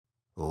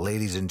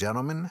Ladies and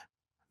gentlemen,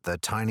 the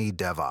Tiny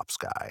DevOps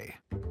Guy.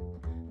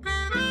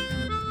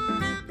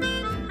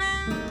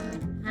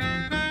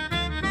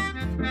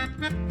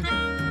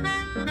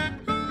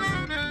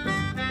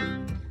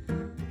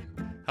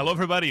 Hello,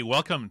 everybody.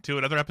 Welcome to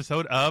another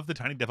episode of the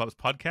Tiny DevOps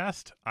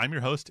Podcast. I'm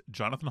your host,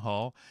 Jonathan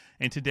Hall.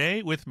 And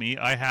today with me,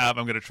 I'm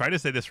going to try to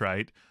say this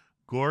right,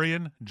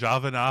 Gorjan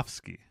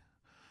Jovanovski.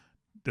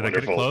 Did I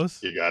get it Wonderful.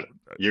 close? You got it.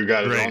 You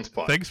got it on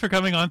spot. Thanks for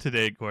coming on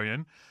today,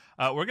 Gorjan.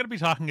 We're going to be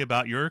talking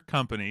about your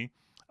company,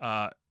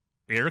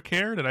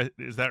 AirCare.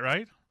 Is that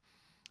right?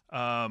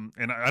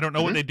 And I don't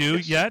know what they do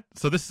yet,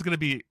 so this is going to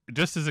be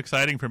just as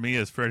exciting for me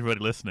as for everybody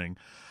listening.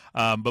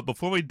 But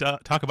before we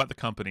talk about the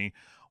company,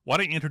 why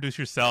don't you introduce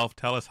yourself?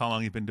 Tell us how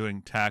long you've been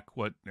doing tech,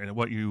 what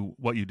you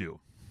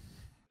do.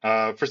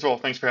 First of all,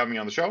 thanks for having me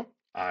on the show.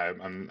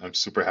 I'm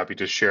super happy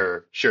to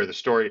share the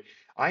story.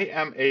 I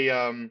am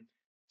a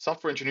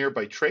software engineer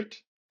by trade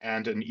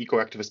and an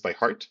eco-activist by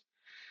heart.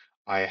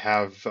 I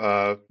have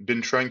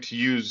been trying to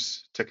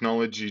use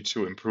technology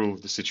to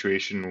improve the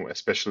situation,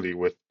 especially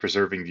with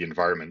preserving the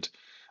environment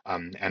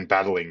and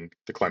battling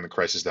the climate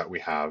crisis that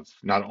we have,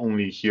 not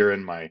only here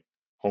in my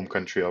home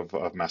country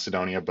of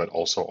Macedonia, but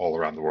also all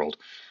around the world,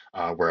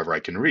 wherever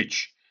I can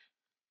reach.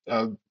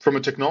 From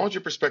a technology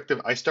perspective,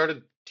 I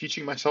started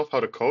teaching myself how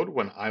to code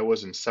when I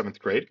was in 7th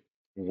grade,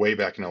 way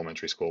back in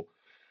elementary school.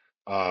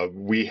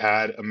 We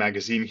had a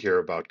magazine here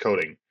about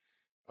coding,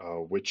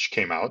 which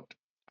came out,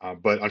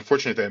 but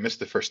unfortunately I missed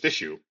the first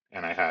issue,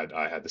 and I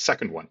had the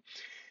second one.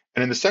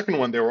 And in the second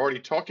one, they were already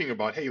talking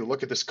about, hey,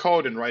 look at this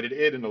code and write it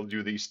in, and it'll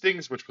do these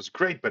things, which was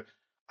great, but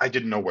I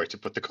didn't know where to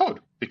put the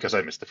code because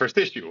I missed the first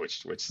issue,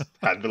 which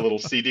had the little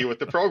CD with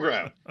the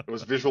program. It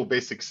was Visual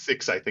Basic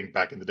 6, I think,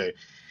 back in the day.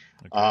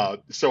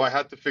 Okay. So I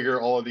had to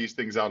figure all of these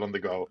things out on the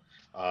go.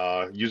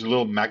 Use a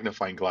little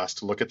magnifying glass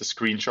to look at the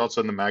screenshots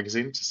on the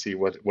magazine to see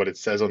what it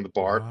says on the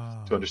bar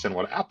to understand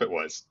what app it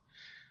was.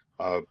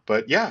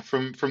 But yeah,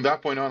 from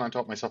that point on, I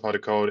taught myself how to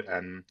code,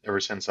 and ever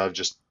since I've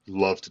just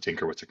loved to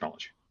tinker with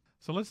technology.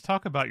 So let's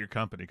talk about your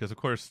company, because of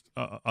course,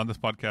 on this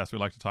podcast, we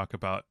like to talk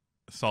about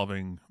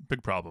solving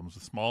big problems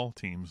with small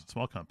teams,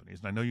 small companies.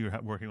 And I know you're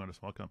working on a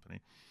small company.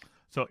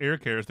 So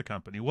AirCare is the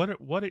company.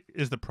 What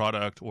is the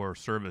product or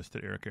service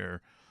that AirCare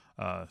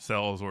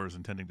sells or is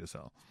intending to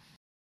sell?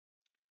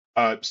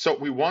 So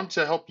we want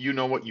to help you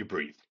know what you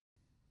breathe.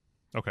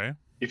 Okay.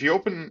 If you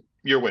open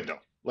your window,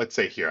 let's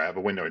say here, I have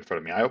a window in front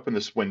of me. I open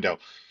this window.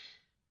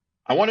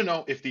 I want to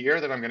know if the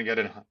air that I'm going to get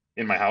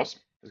in my house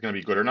is going to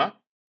be good or not.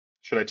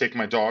 Should I take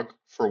my dog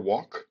for a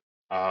walk?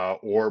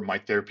 Or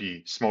might there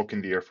be smoke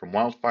in the air from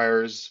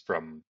wildfires,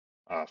 from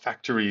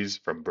factories,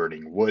 from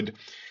burning wood?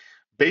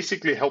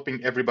 Basically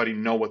helping everybody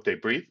know what they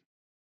breathe,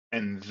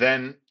 and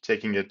then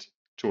taking it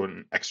to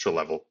an extra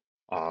level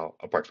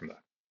apart from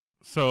that.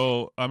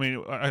 So, I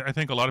mean, I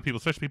think a lot of people,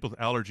 especially people with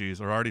allergies,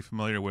 are already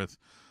familiar with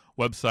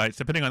websites.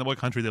 Depending on what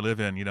country they live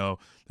in,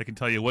 they can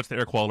tell you what's the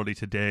air quality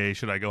today.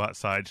 Should I go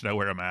outside? Should I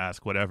wear a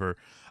mask? Whatever.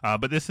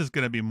 But this is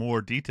going to be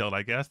more detailed,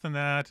 I guess, than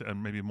that,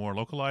 and maybe more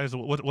localized.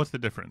 What's the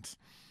difference?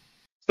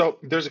 So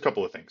there's a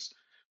couple of things.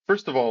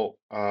 First of all,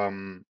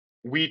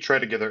 we try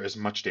to gather as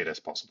much data as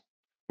possible.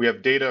 We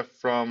have data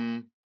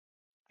from,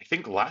 I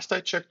think last I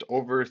checked,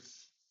 over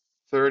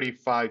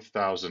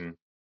 35,000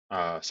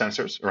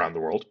 sensors around the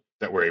world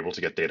that we're able to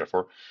get data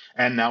for.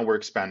 And now we're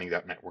expanding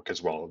that network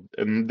as well.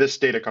 And this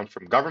data comes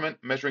from government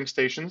measuring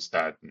stations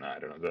that, I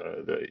don't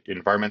know, the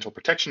Environmental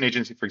Protection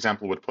Agency, for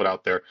example, would put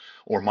out there,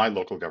 or my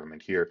local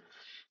government here.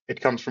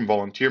 It comes from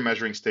volunteer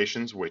measuring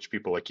stations, which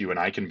people like you and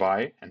I can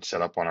buy and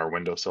set up on our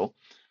windowsill.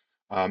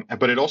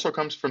 But it also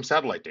comes from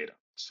satellite data.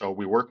 So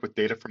we work with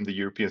data from the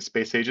European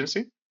Space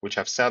Agency, which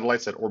have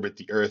satellites that orbit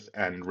the Earth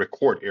and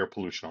record air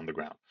pollution on the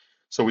ground.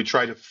 So we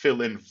try to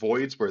fill in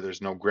voids where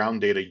there's no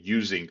ground data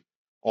using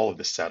all of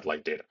the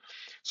satellite data.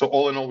 So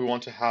all in all, we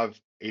want to have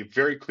a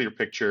very clear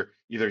picture,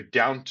 either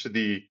down to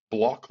the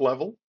block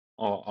level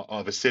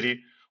of a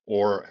city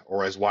or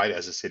as wide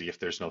as a city if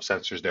there's no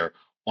sensors there,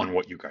 on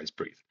what you guys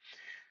breathe.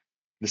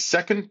 The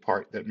second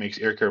part that makes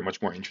AirCare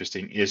much more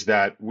interesting is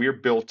that we're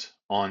built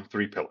on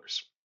 3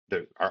 pillars.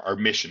 Our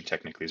mission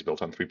technically is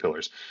built on 3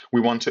 pillars.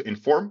 We want to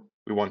inform,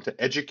 we want to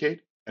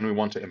educate, and we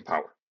want to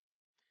empower.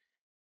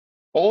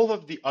 All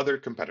of the other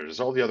competitors,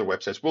 all the other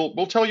websites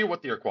will tell you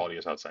what the air quality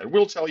is outside.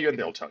 We'll tell you and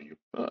they'll tell you.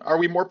 Are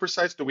we more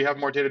precise? Do we have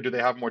more data? Do they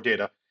have more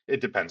data?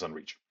 It depends on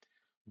region.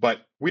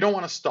 But we don't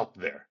want to stop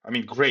there. I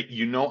mean, great,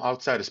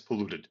 outside is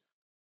polluted.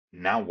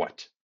 Now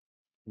what?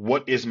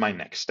 What is my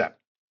next step?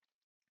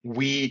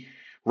 We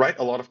write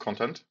a lot of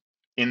content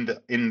in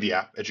the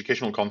app,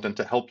 educational content,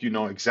 to help you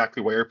know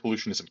exactly why air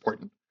pollution is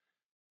important.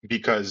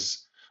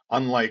 Because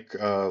unlike,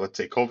 let's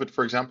say, COVID,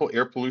 for example,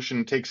 air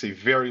pollution takes a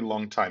very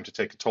long time to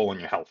take a toll on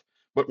your health.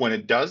 But when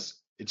it does,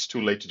 it's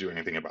too late to do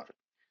anything about it.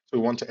 So we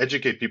want to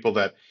educate people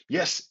that,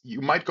 yes, you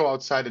might go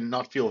outside and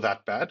not feel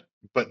that bad,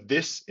 but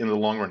this in the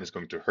long run is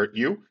going to hurt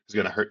you, is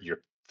going to hurt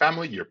your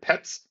family, your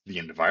pets, the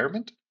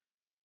environment.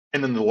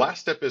 And then the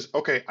last step is,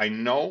 okay, I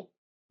know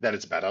that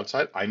it's bad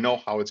outside. I know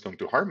how it's going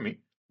to harm me.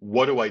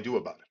 What do I do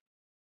about it?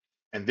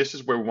 And this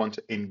is where we want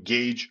to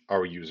engage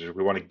our users.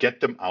 We want to get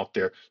them out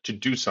there to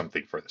do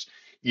something for this,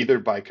 either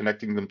by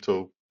connecting them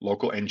to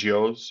local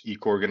NGOs,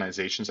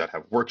 eco-organizations that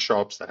have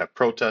workshops, that have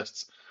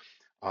protests,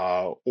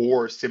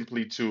 or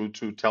simply to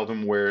tell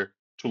them where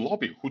to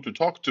lobby, who to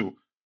talk to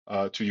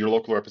your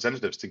local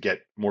representatives to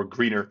get more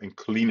greener and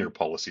cleaner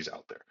policies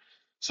out there.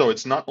 So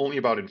it's not only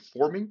about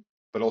informing,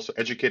 but also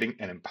educating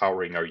and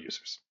empowering our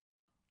users.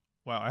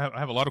 Wow, I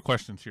have a lot of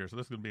questions here, so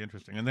this is going to be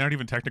interesting. And they aren't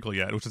even technical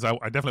yet, which is I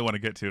definitely want to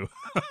get to.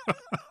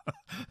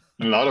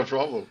 Not a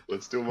problem.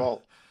 Let's do them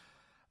all.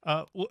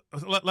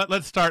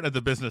 Let's start at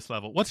the business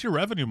level. What's your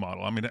revenue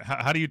model? I mean,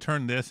 how do you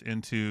turn this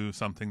into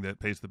something that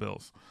pays the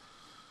bills?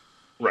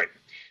 Right.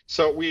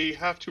 So we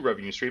have two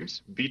revenue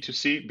streams,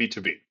 B2C,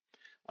 B2B.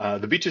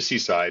 The B2C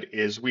side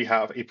is we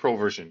have a pro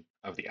version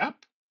of the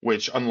app,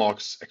 which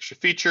unlocks extra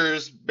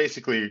features,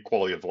 basically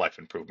quality of life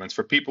improvements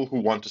for people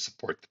who want to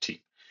support the team.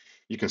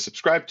 You can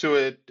subscribe to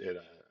it at,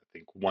 I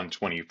think,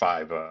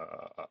 $125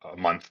 a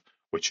month,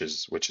 which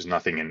is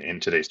nothing in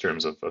today's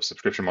terms of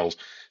subscription models,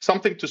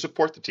 something to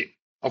support the team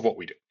of what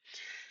we do.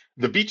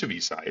 The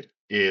B2B side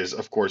is,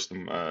 of course,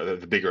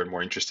 the bigger and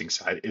more interesting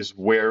side, is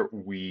where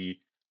we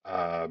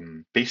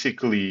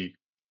basically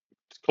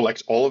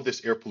collect all of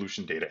this air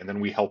pollution data, and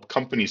then we help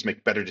companies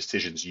make better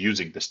decisions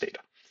using this data.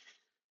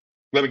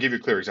 Let me give you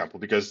a clear example,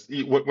 because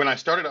when I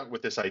started out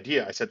with this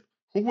idea, I said,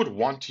 who would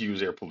want to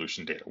use air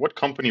pollution data? What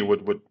company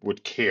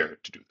would care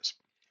to do this?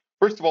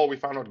 First of all, we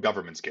found out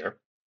governments care.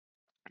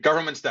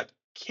 Governments that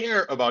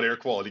care about air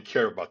quality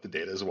care about the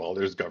data as well.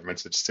 There's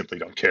governments that simply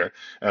don't care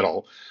at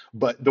all.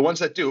 But the ones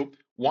that do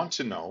want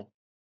to know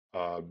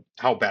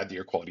how bad the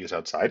air quality is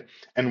outside,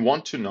 and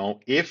want to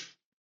know if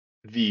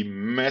the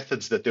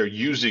methods that they're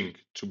using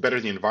to better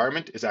the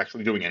environment is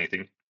actually doing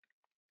anything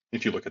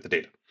if you look at the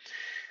data.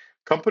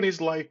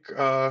 Companies like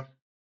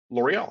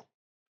L'Oreal,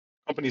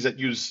 companies that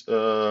use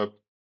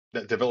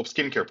that develop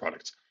skincare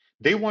products,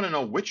 they want to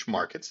know which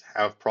markets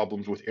have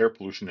problems with air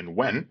pollution and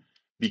when,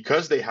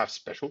 because they have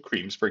special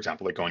creams, for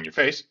example, that go on your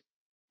face,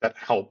 that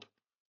help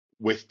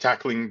with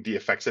tackling the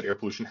effects that air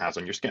pollution has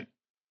on your skin.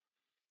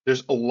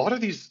 There's a lot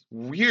of these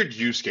weird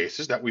use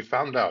cases that we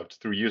found out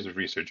through years of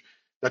research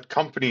that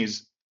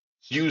companies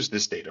use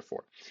this data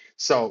for.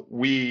 So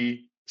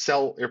we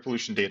sell air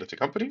pollution data to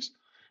companies,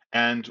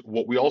 and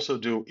what we also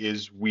do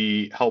is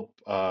we help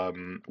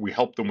them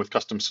with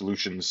custom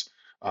solutions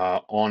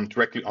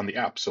directly on the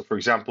app. So, for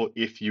example,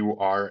 if you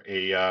are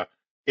a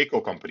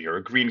eco company or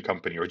a green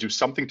company or do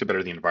something to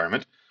better the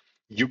environment,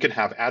 you can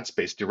have ad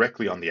space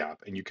directly on the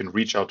app, and you can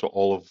reach out to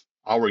all of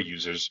our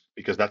users,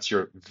 because that's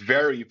your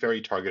very,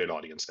 very targeted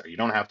audience there. You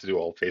don't have to do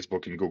all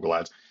Facebook and Google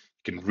ads.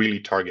 You can really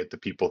target the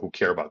people who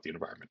care about the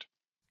environment.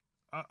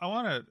 I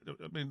want to,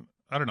 I mean,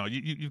 I don't know.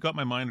 You've got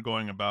my mind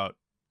going about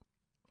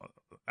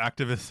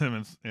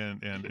activism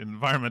and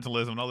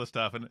environmentalism and all this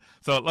stuff. And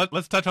so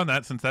let's touch on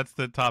that, since that's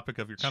the topic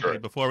of your company, Sure.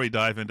 before we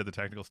dive into the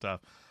technical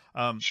stuff.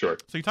 Sure.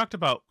 So you talked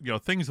about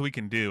things we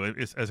can do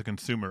as a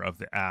consumer of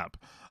the app,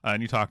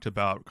 and you talked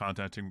about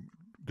contacting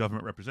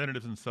government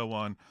representatives and so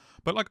on.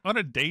 But like on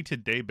a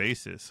day-to-day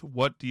basis,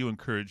 what do you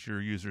encourage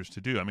your users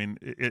to do? I mean,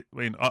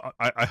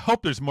 I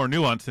hope there's more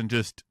nuance than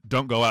just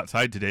don't go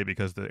outside today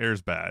because the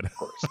air's bad. Of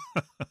course.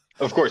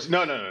 Of course.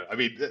 No. I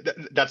mean,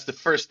 that's the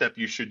first step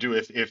you should do.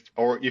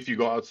 If you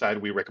go outside,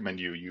 we recommend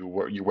you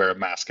wear a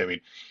mask. I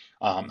mean,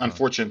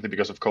 unfortunately,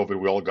 because of COVID,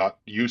 we all got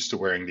used to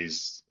wearing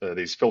these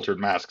filtered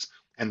masks,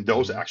 and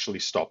those actually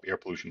stop air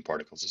pollution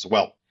particles as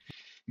well.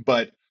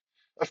 But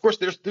of course,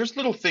 there's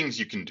little things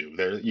you can do.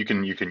 There you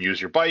can use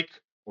your bike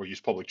or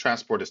use public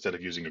transport instead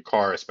of using a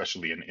car,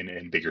 especially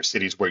in bigger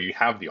cities where you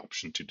have the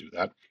option to do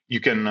that. You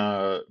can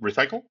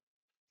recycle,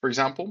 for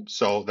example,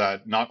 so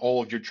that not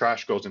all of your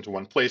trash goes into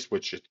one place,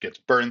 which it gets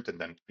burnt and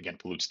then again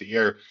pollutes the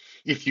air.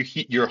 If you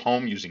heat your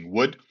home using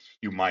wood,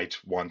 you might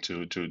want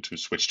to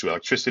switch to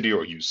electricity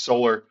or use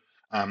solar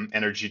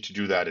energy to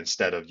do that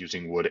instead of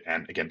using wood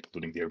and again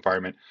polluting the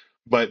environment.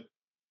 But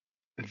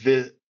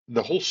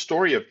the whole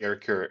story of air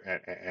care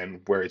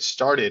and where it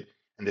started,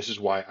 and this is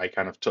why I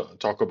kind of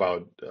talk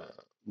about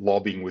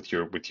lobbying with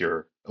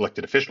your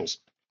elected officials,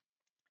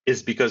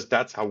 is because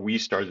that's how we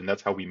started and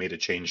that's how we made a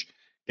change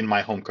in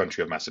my home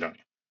country of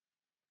Macedonia.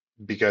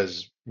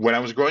 Because when I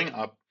was growing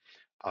up,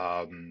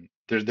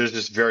 there's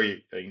this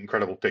very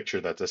incredible picture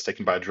that's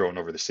taken by a drone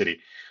over the city.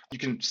 You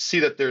can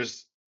see that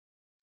there's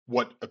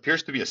what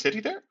appears to be a city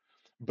there,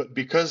 but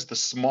because the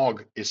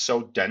smog is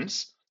so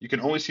dense, you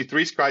can only see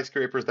 3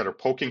 skyscrapers that are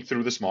poking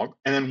through the smog,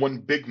 and then one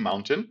big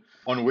mountain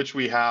on which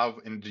we have,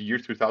 in the year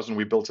 2000,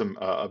 we built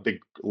a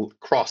big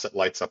cross that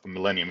lights up, a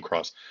Millennium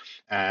Cross.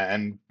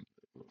 And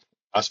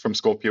us from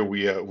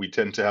Skopje, we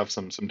tend to have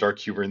some dark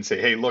humor and say,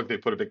 hey, look, they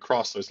put a big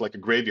cross. So it's like a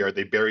graveyard.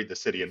 They buried the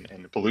city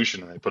in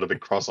pollution, and they put a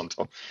big cross on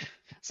top.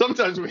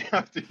 Sometimes we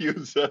have to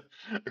use a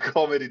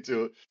comedy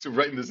to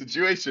brighten the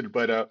situation.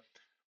 But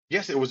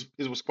yes, it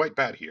was quite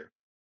bad here.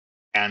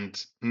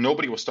 And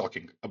nobody was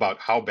talking about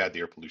how bad the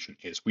air pollution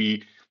is.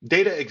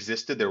 Data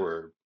existed. There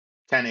were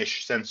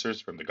 10-ish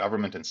sensors from the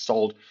government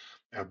installed,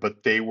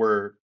 but they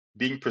were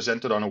being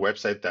presented on a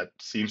website that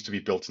seems to be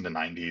built in the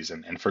 90s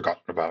and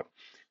forgotten about.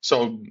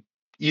 So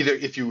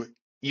if you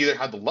either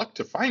had the luck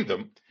to find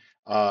them,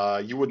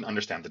 you wouldn't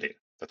understand the data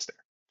that's there.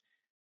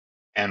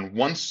 And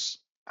once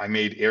I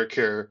made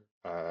AirCare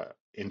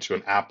into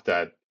an app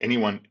that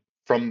anyone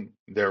from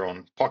their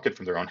own pocket,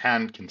 from their own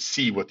hand, can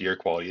see what the air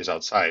quality is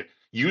outside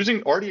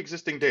using already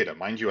existing data.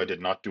 Mind you, I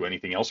did not do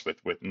anything else with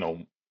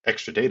no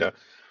extra data.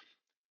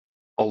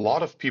 A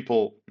lot of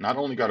people not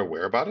only got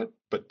aware about it,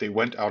 but they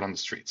went out on the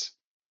streets.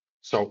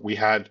 So we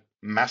had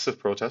massive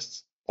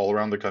protests all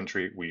around the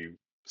country.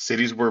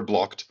 Cities were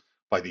blocked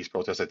by these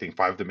protests. I think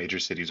 5 of the major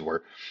cities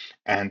were,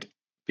 and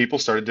people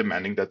started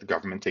demanding that the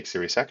government take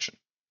serious action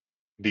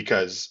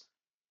because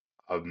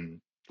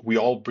we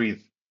all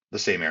breathe the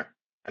same air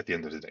at the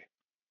end of the day.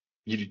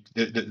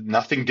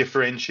 Nothing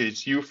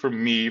differentiates you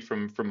from me,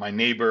 from my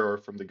neighbor, or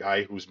from the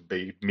guy who's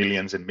made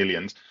millions and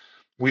millions.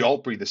 We all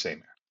breathe the same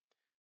air.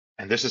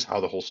 And this is how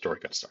the whole story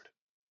got started.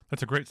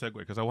 That's a great segue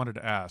because I wanted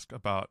to ask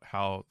about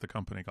how the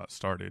company got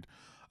started.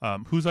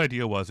 Whose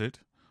idea was it?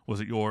 Was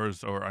it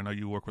yours, or I know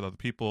you work with other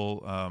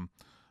people?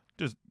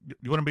 Just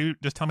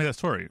tell me that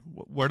story.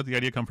 Where did the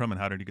idea come from,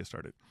 and how did you get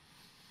started?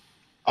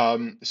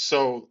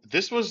 So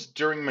this was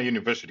during my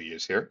university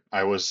years here.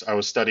 I was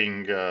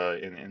studying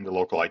in the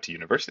local IT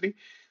university,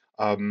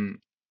 and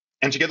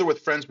together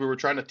with friends, we were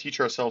trying to teach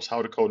ourselves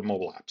how to code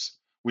mobile apps.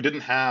 We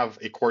didn't have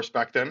a course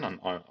back then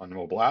on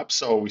mobile apps,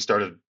 so we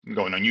started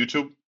going on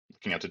YouTube,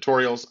 looking at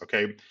tutorials.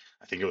 Okay,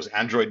 I think it was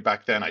Android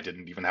back then. I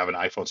didn't even have an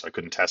iPhone, so I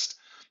couldn't test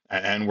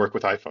and work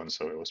with iPhones.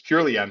 So it was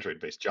purely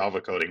Android-based Java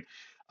coding.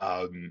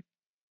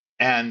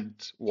 And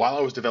while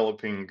I was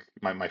developing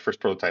my first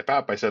prototype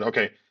app, I said,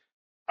 okay,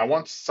 I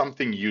want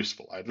something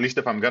useful. At least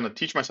if I'm going to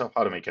teach myself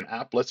how to make an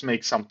app, let's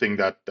make something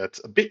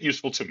that's a bit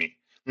useful to me.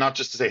 Not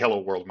just to say, hello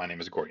world, my name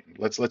is Gordian.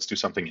 Let's do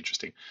something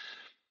interesting.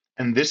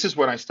 And this is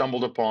when I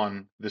stumbled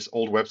upon this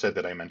old website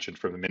that I mentioned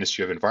from the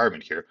Ministry of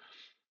Environment here.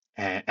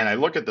 And I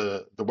look at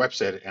the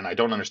website and I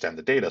don't understand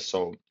the data.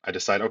 So I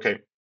decide, okay,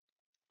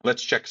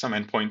 let's check some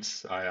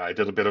endpoints. I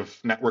did a bit of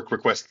network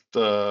request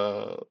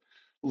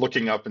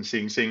looking up and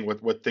seeing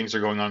what things are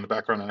going on in the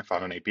background, and I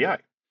found an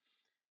API.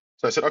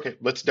 So I said, okay,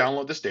 let's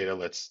download this data.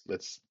 Let's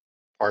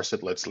parse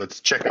it. Let's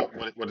check out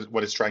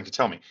what it's trying to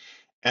tell me.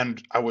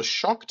 And I was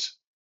shocked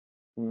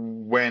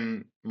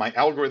when my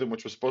algorithm,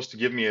 which was supposed to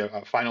give me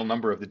a final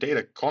number of the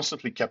data,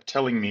 constantly kept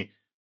telling me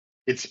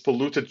it's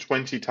polluted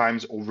 20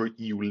 times over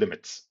EU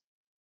limits.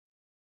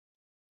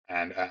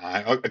 And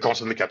I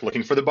constantly kept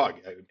looking for the bug.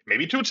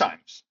 Maybe 2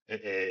 times.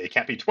 It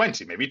can't be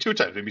 20. Maybe 2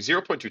 times. Maybe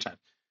 0.2 times.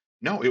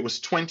 No, it was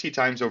 20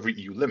 times over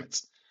EU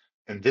limits.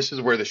 And this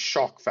is where the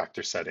shock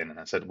factor set in. And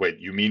I said, wait,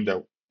 you mean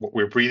that what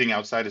we're breathing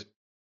outside is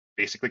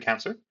basically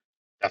cancer?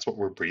 That's what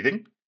we're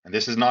breathing? And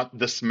this is not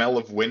the smell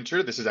of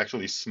winter. This is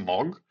actually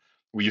smog.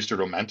 We used to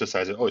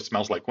romanticize it. Oh, it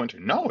smells like winter.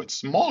 No, it's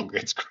smog.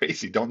 It's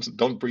crazy.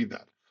 Don't breathe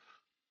that.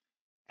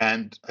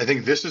 And I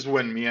think this is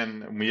when me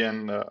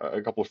and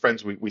a couple of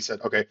friends, we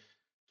said, okay,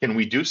 can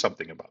we do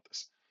something about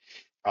this?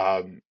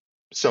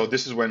 So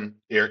this is when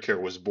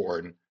AirCare was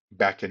born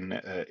back in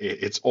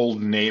its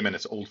old name and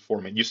its old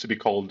form. It used to be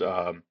called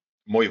Moj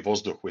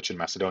Vozduh, which in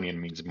Macedonian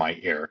means my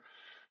air.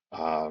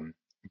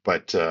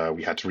 But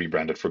we had to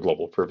rebrand it for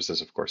global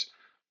purposes, of course.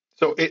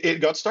 So it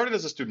got started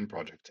as a student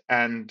project,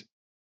 and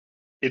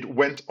it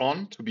went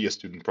on to be a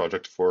student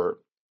project for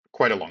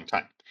quite a long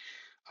time.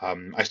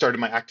 I started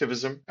my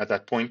activism at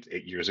that point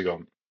 8 years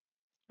ago.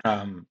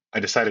 I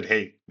decided,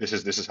 hey, this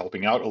is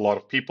helping out. A lot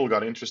of people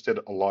got interested.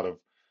 A lot of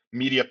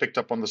media picked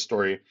up on the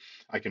story.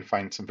 I can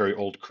find some very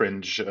old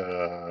cringe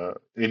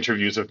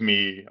interviews of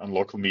me on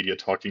local media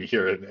talking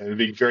here and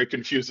being very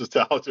confused as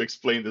to how to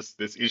explain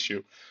this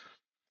issue.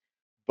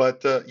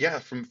 But yeah,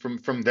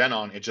 from then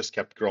on, it just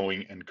kept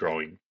growing and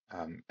growing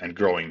and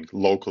growing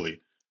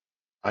locally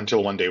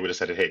until one day we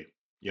decided, hey,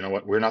 you know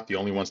what? We're not the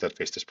only ones that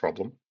face this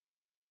problem.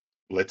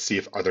 Let's see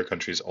if other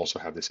countries also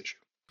have this issue.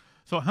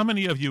 So how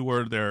many of you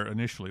were there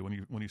initially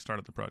when you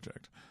started the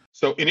project?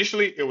 So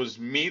initially it was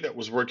me that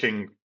was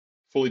working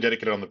fully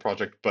dedicated on the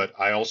project, but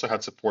I also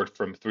had support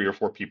from 3 or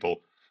 4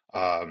 people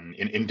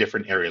in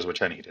different areas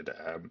which I needed.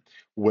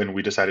 When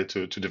we decided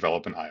to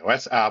develop an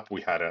iOS app,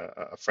 we had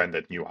a friend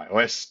that knew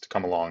iOS to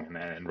come along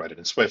and write it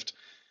in Swift.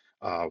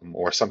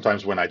 Or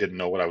sometimes when I didn't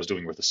know what I was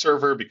doing with the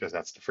server, because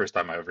that's the first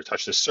time I ever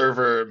touched a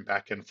server,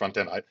 back end, front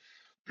end,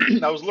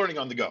 I was learning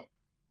on the go.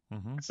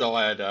 Mm-hmm. So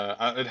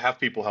I'd have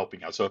people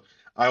helping out. So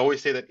I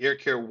always say that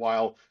AirCare,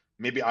 while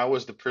maybe I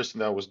was the person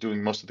that was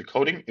doing most of the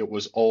coding, it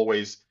was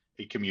always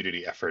a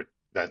community effort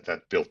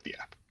that built the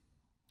app.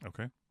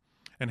 Okay.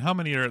 And how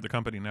many are at the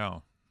company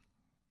now?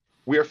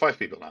 We are 5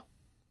 people now.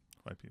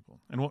 5 people.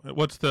 And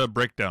what's the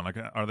breakdown? Like,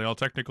 are they all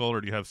technical,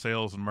 or do you have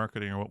sales and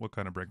marketing, or what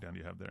kind of breakdown do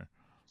you have there?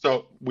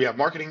 So we have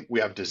marketing, we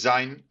have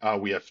design,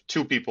 we have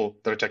 2 people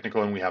that are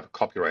technical, and we have a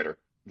copywriter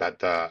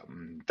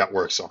that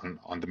works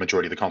on the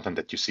majority of the content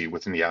that you see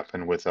within the app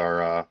and with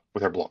our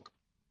blog.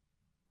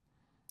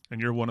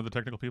 And you're one of the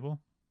technical people?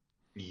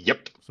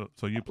 Yep.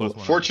 So you plus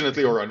one.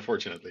 Fortunately or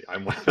unfortunately,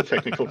 I'm one of the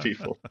technical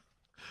people.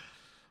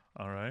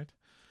 All right.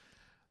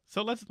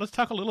 So let's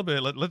talk a little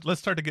bit. Let's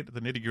start to get to the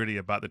nitty gritty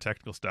about the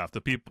technical stuff,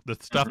 the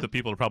stuff that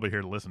people are probably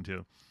here to listen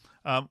to.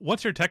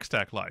 What's your tech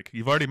stack like?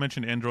 You've already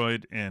mentioned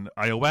Android and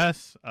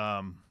iOS,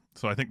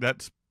 so I think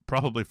that's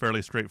probably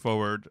fairly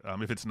straightforward.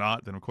 If it's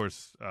not, then of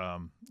course,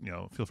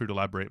 feel free to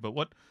elaborate. But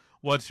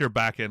what's your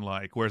backend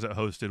like? Where's it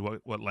hosted?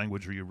 What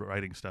language are you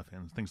writing stuff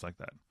in? Things like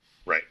that.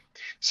 Right.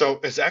 So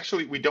it's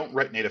actually, we don't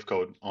write native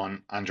code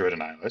on Android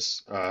and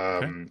iOS.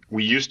 Okay.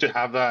 We used to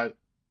have that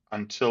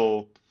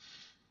until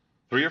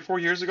 3 or 4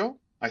 years ago,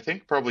 I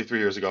think, probably 3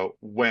 years ago,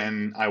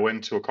 when I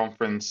went to a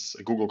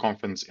Google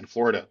conference in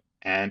Florida,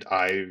 and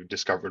I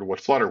discovered what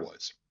Flutter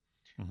was.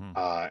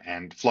 Mm-hmm.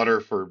 And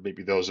Flutter, for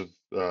maybe those of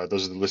the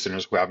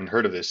listeners who haven't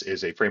heard of this,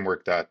 is a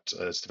framework that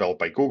is developed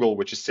by Google,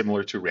 which is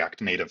similar to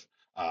React Native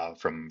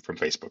from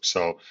Facebook.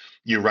 So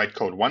you write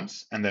code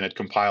once, and then it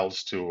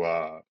compiles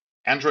to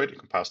Android, it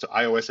compiles to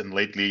iOS, and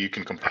lately you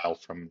can compile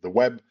from the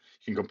web.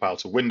 You can compile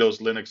to Windows,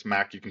 Linux,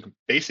 Mac. You can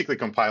basically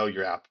compile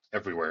your app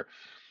everywhere,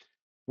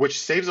 which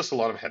saves us a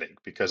lot of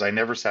headache because I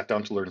never sat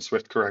down to learn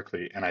Swift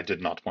correctly, and I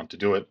did not want to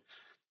do it.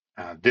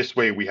 This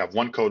way, we have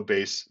one code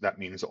base. That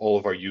means all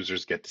of our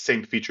users get the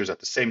same features at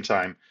the same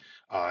time,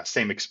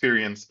 same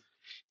experience,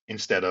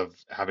 instead of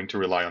having to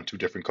rely on two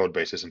different code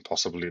bases and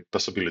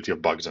possibility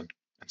of bugs and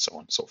so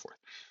on and so forth.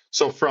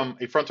 So from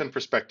a front-end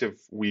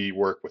perspective, we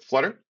work with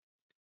Flutter.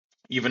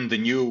 Even the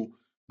new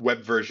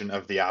web version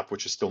of the app,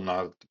 which is still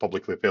not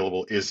publicly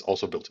available, is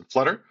also built in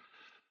Flutter.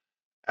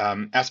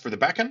 As for the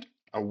backend,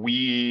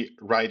 we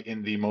write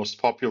in the most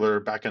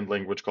popular backend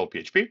language called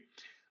PHP.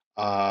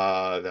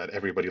 That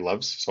everybody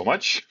loves so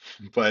much,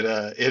 but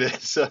it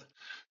is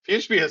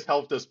PHP has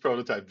helped us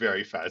prototype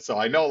very fast. So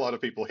I know a lot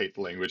of people hate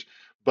the language,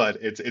 but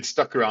it's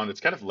stuck around.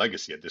 It's kind of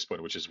legacy at this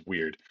point, which is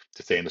weird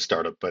to say in a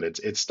startup, but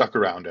it's stuck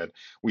around, and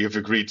we have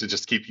agreed to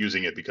just keep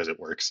using it because it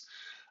works.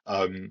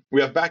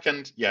 We have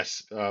backend,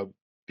 yes,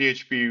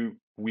 PHP.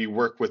 We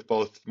work with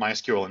both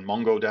MySQL and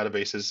Mongo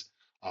databases,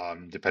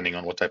 depending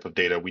on what type of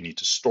data we need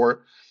to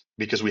store,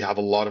 because we have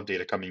a lot of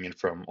data coming in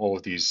from all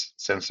of these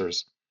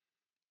sensors.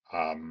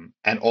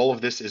 And all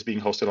of this is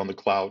being hosted on the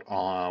cloud.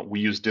 We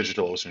use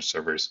DigitalOcean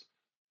servers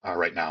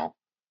right now,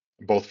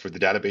 both for the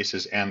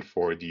databases and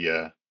for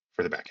the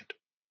backend.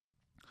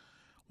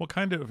 What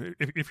kind of,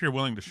 if you're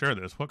willing to share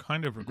this, what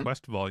kind of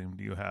request volume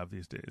do you have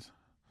these days?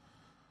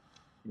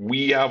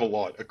 We have a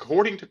lot.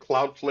 According to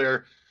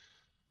Cloudflare,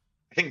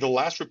 I think the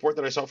last report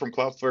that I saw from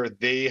Cloudflare,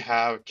 they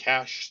have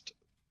cached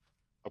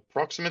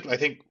approximately, I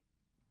think,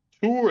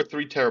 2 or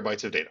 3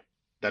 terabytes of data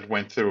that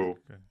went through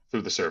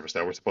the servers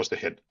that were supposed to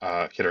hit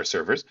our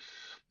servers.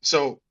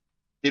 So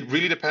it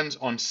really depends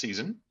on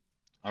season.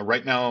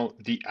 Right now,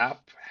 the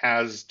app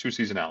has 2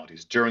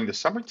 seasonalities. During the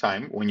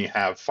summertime, when you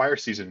have fire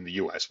season in the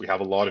US, we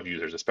have a lot of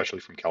users, especially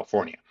from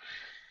California.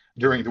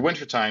 During the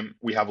wintertime,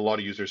 we have a lot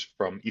of users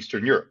from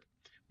Eastern Europe,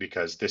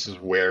 because this is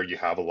where you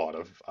have a lot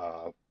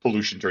of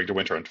pollution during the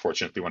winter,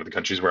 unfortunately, one of the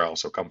countries where I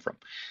also come from.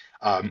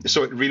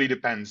 So it really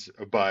depends,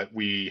 but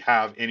we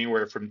have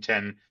anywhere from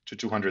 10 to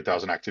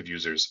 200,000 active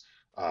users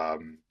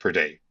per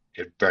day.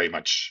 It very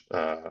much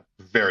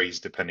varies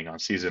depending on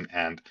season,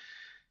 and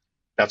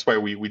that's why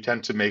we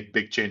tend to make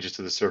big changes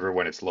to the server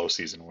when it's low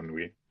season, when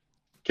we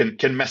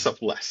can mess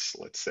up less,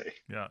 let's say.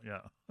 Yeah.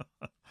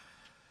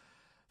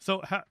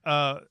 So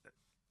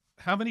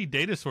how many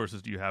data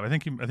sources do you have? I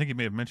think you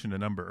may have mentioned a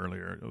number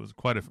earlier. It was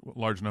quite a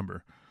large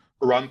number.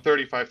 Around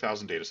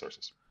 35,000 data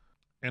sources.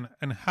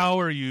 And how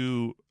are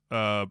you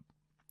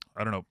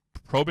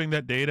probing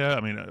that data?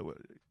 I mean,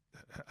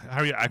 how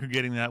are you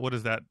aggregating that? What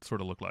does that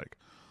sort of look like?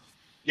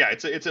 Yeah,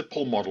 it's a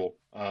pull model,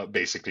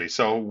 basically.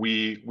 So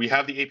we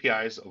have the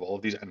APIs of all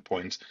of these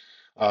endpoints.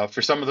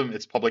 For some of them,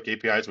 it's public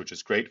APIs, which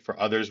is great. For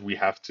others, we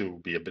have to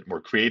be a bit more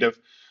creative.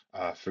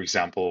 For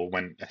example,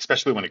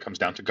 especially when it comes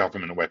down to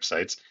government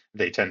websites,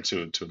 they tend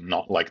to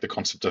not like the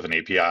concept of an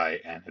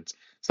API, and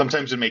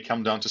sometimes it may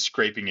come down to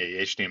scraping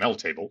a HTML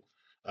table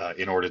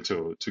in order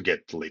to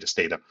get the latest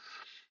data.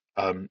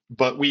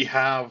 But we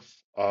have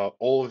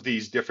all of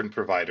these different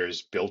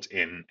providers built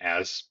in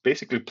as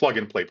basically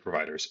plug-and-play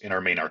providers in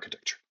our main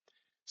architecture.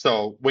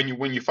 So when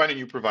you find a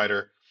new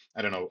provider,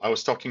 I don't know, I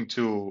was talking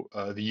to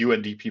the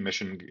UNDP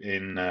mission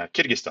in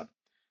Kyrgyzstan.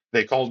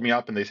 They called me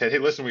up and they said, hey,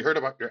 listen, we heard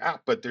about your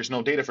app, but there's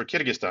no data for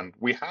Kyrgyzstan.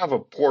 We have a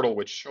portal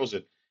which shows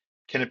it.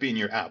 Can it be in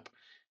your app?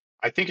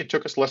 I think it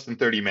took us less than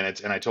 30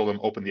 minutes, and I told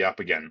them, open the app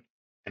again,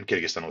 and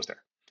Kyrgyzstan was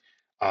there.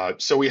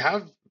 So we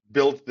have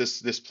built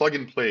this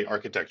plug-and-play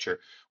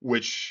architecture,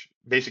 which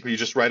basically you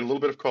just write a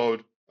little bit of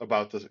code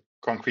about the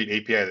concrete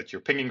API that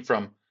you're pinging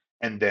from,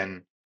 and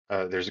then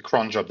there's a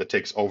cron job that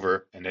takes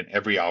over, and then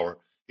every hour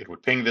it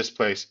would ping this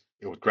place,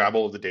 it would grab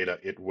all of the data,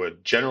 it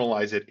would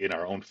generalize it in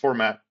our own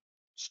format,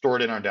 store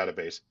it in our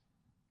database,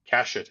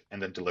 cache it,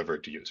 and then deliver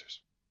it to users.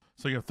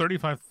 So you have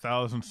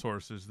 35,000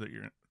 sources that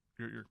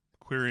you're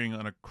querying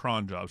on a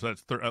cron job. So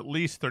that's at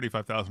least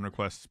 35,000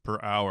 requests per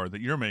hour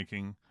that you're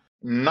making.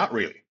 Not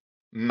really.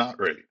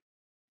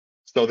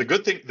 So the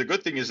good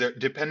thing is that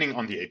depending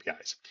on the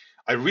APIs,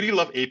 I really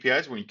love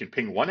APIs when you can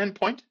ping one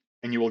endpoint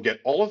and you will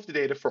get all of the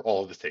data for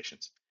all of the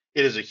stations.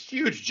 It is a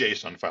huge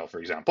JSON file, for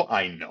example.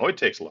 I know it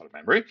takes a lot of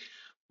memory,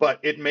 but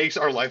it makes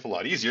our life a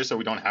lot easier so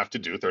we don't have to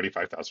do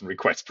 35,000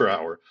 requests per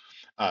hour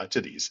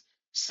to these.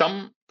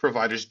 Some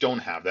providers don't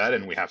have that,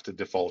 and we have to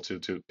default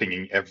to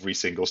pinging every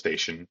single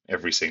station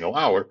every single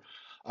hour.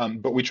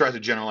 But we try to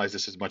generalize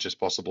this as much as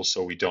possible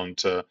so we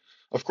don't,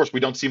 of course,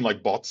 we don't seem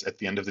like bots at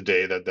the end of the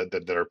day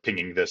that are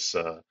pinging this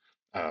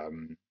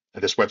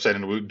this website,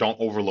 and we don't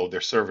overload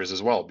their servers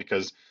as well,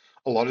 because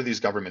a lot of these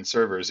government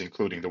servers,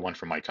 including the one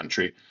from my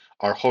country,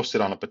 are hosted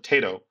on a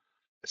potato.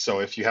 So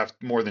if you have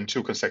more than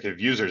 2 consecutive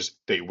users,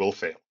 they will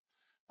fail.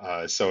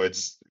 So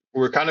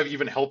we're kind of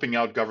even helping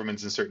out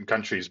governments in certain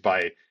countries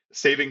by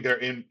saving their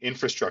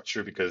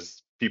infrastructure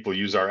because people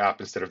use our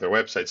app instead of their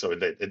website, so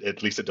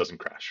at least it doesn't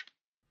crash.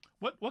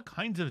 What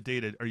kinds of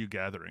data are you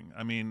gathering?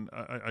 I mean,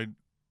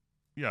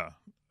 yeah,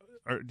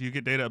 do you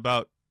get data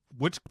about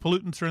which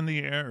pollutants are in the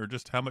air, or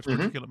just how much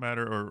particulate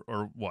matter,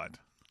 or what?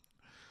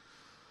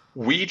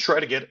 We try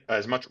to get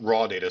as much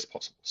raw data as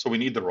possible. So we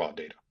need the raw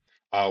data.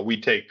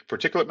 We take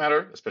particulate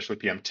matter, especially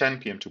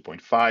PM10,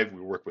 PM2.5.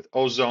 We work with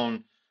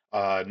ozone,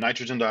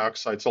 nitrogen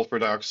dioxide, sulfur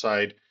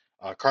dioxide,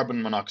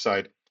 carbon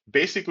monoxide.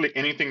 Basically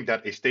anything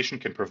that a station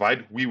can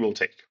provide, we will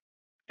take,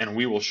 and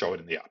we will show it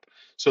in the app.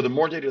 So the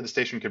more data the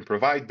station can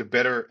provide, the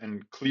better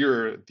and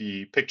clearer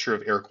the picture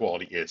of air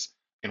quality is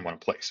in one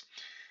place.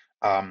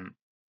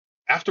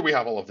 After we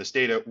have all of this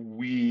data,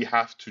 we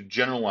have to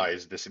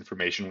generalize this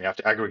information. We have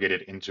to aggregate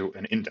it into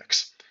an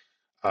index.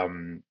 A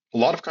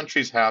lot of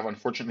countries have,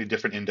 unfortunately,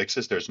 different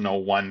indexes. There's no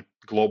one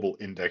global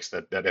index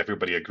that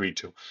everybody agreed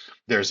to.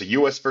 There's a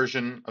US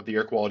version of the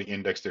air quality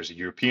index. There's a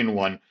European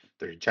one.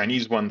 There's a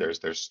Chinese one.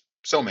 There's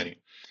so many.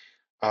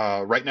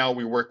 Right now,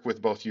 we work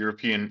with both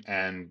European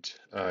and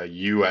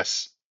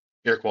US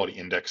air quality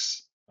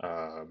index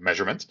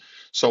measurements.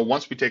 So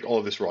once we take all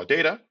of this raw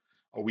data,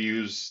 we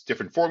use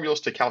different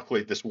formulas to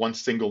calculate this one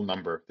single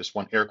number, this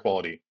one air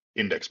quality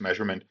index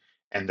measurement.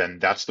 And then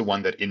that's the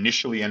one that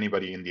initially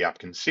anybody in the app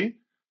can see.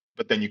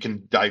 But then you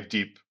can dive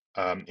deep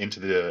into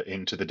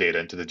the data,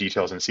 into the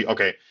details, and see,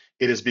 okay,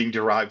 it is being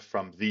derived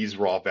from these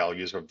raw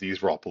values of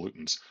these raw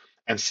pollutants,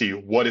 and see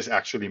what is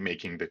actually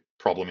making the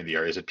problem in the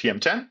air. Is it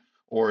PM10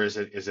 or is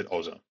it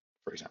ozone,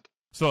 for example?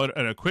 So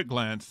at a quick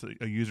glance,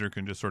 a user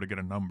can just sort of get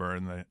a number,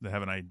 and they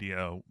have an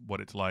idea what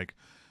it's like.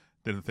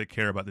 Then if they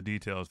care about the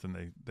details,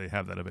 then they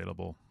have that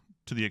available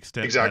to the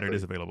extent that it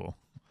is available.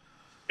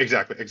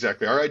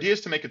 Exactly. Our idea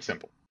is to make it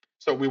simple.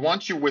 So we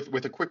want you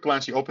with a quick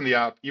glance, you open the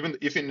app, even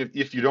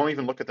if you don't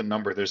even look at the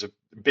number, there's a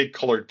big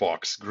colored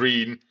box,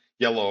 green,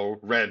 yellow,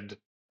 red,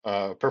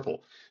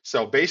 purple.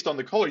 So based on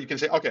the color, you can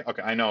say, okay,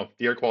 I know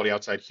the air quality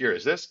outside here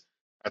is this.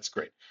 That's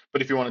great.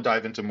 But if you want to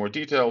dive into more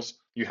details,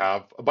 you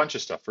have a bunch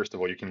of stuff. First of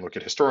all, you can look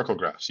at historical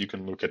graphs. You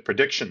can look at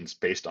predictions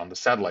based on the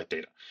satellite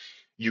data.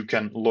 You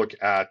can look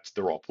at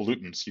the raw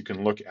pollutants. You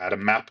can look at a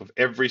map of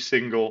every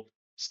single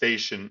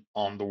station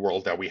on the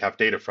world that we have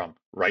data from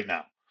right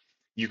now.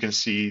 You can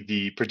see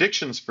the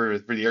predictions for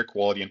the air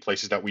quality in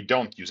places that we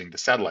don't using the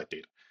satellite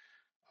data.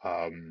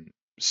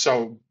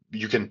 So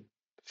you can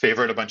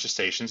favorite a bunch of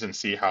stations and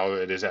see how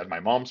it is at my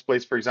mom's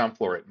place, for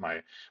example, or at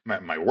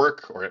my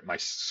work, or at my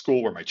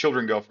school where my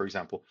children go, for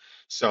example.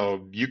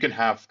 So you can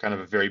have kind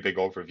of a very big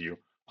overview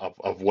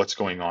of what's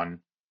going on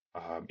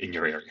in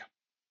your area.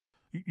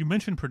 You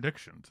mentioned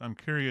predictions. I'm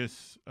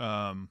curious.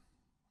 I'm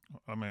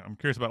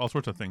curious about all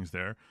sorts of things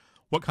there.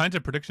 What kinds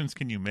of predictions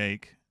can you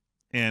make?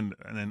 And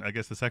then I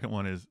guess the second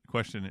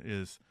question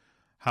is,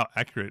 how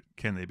accurate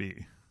can they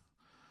be?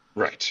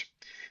 Right.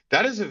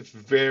 That is a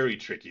very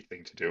tricky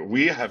thing to do.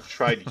 We have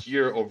tried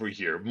year over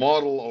year,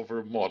 model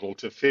over model,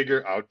 to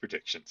figure out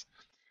predictions.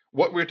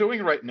 What we're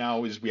doing right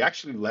now is we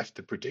actually left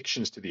the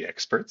predictions to the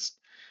experts.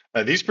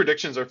 These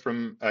predictions are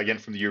from the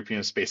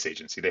European Space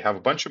Agency. They have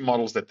a bunch of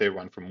models that they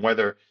run from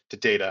weather to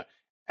data,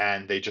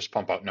 and they just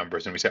pump out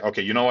numbers. And we say,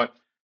 okay, you know what?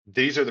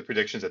 These are the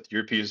predictions that the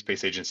European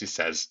Space Agency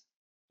says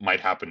might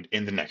happen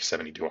in the next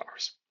 72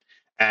 hours.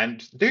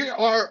 And they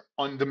are,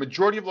 on the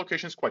majority of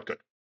locations, quite good.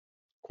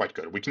 Quite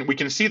good. We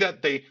can see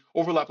that they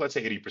overlap, let's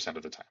say 80%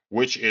 of the time,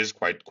 which is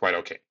quite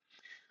okay.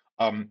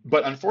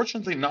 But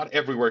unfortunately, not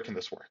everywhere can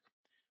this work.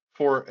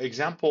 For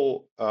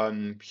example,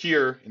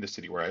 here in the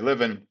city where I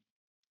live in,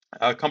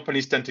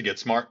 companies tend to get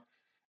smart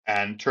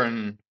and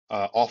turn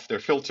off their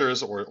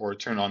filters or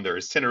turn on their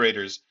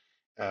incinerators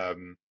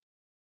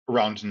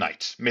around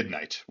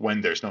midnight,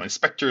 when there's no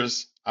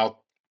inspectors out,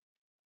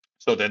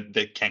 so that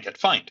they can't get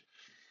fined.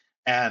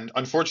 And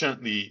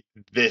unfortunately,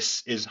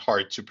 this is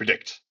hard to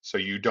predict. So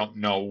you don't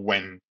know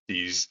when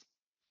these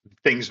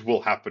things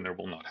will happen or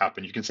will not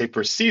happen. You can say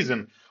per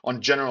season,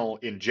 in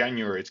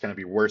January, it's going to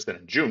be worse than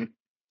in June,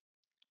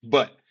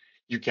 but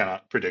you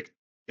cannot predict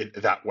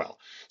it that well.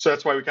 So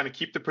that's why we kind of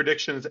keep the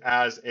predictions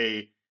as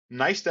a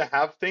nice to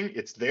have thing.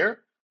 It's there,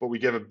 but we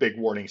give a big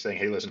warning saying,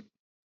 hey, listen,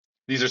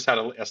 these are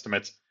satellite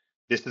estimates.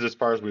 This is as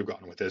far as we've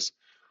gotten with this.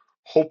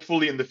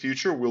 Hopefully in the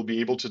future, we'll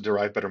be able to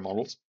derive better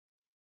models,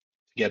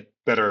 get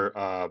better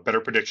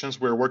predictions.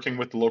 We're working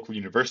with the local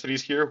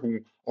universities here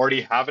who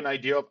already have an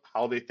idea of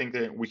how they think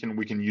that we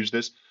can use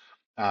this,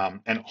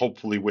 and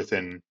hopefully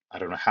within I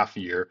don't know, half a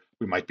year,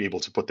 we might be able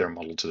to put their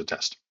model to the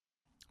test.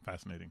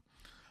 Fascinating.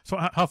 So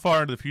how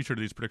far into the future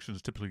do these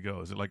predictions typically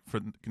go? Is it like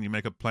can you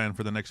make a plan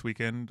for the next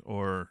weekend,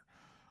 or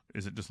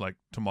is it just like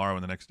tomorrow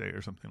and the next day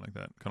or something like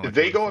that? Kind of like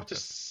They weather go up to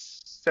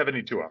forecast.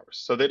 72 hours.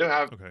 So they do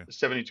have Okay. a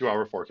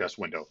 72-hour forecast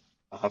window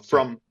Yeah.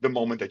 from the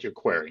moment that you're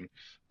querying.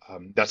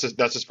 That's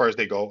as far as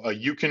they go.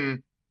 You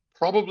can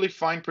probably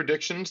find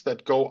predictions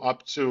that go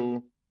up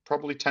to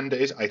probably 10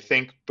 days, I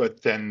think,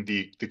 but then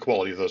the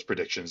quality of those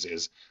predictions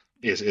is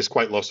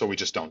quite low, so we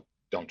just don't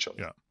show them.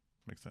 Yeah.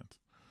 Makes sense.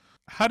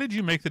 How did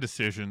you make the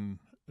decision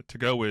to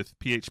go with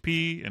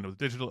PHP and with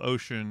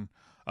DigitalOcean?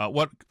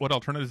 What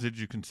alternatives did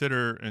you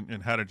consider,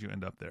 and how did you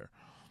end up there?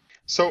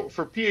 So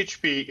for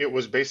PHP, it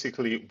was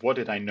basically what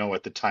did I know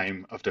at the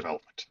time of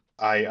development.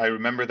 I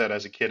remember that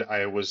as a kid,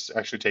 I was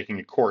actually taking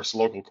a course,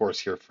 local course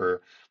here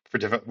for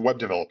web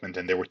development,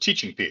 and they were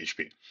teaching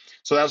PHP.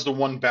 So that was the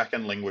one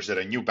backend language that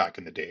I knew back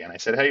in the day. And I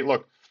said, hey,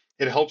 look,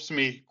 it helps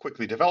me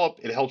quickly develop.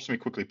 It helps me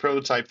quickly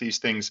prototype these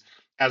things.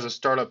 As a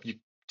startup, you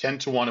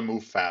tend to want to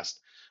move fast.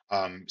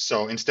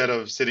 So instead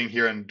of sitting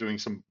here and doing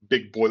some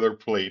big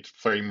boilerplate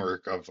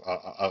framework of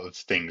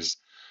things,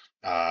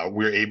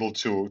 we're able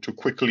to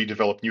quickly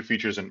develop new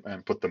features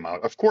and put them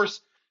out. Of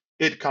course,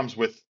 it comes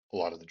with a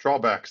lot of the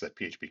drawbacks that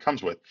PHP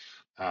comes with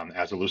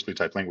as a loosely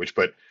typed language,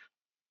 but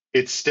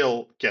it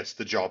still gets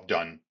the job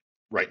done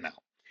right now.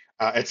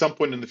 At some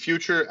point in the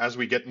future, as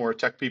we get more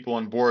tech people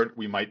on board,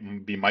 we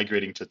might be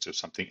migrating to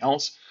something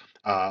else.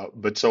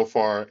 But so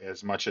far,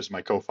 as much as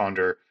my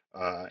co-founder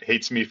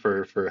hates me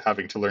for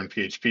having to learn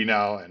PHP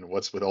now, and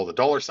what's with all the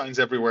dollar signs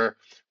everywhere,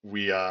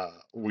 we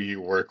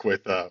work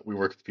with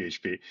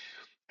PHP.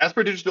 As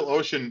for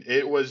DigitalOcean,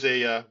 it was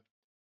a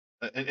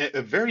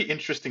very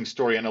interesting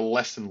story and a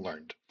lesson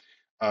learned.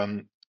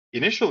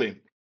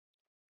 Initially,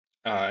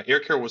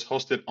 AirCare was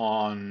hosted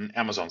on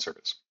Amazon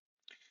servers.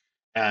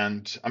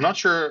 And I'm not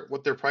sure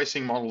what their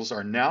pricing models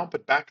are now,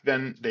 but back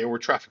then they were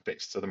traffic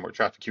based. So the more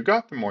traffic you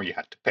got, the more you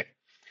had to pay.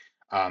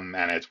 And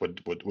it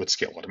would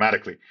scale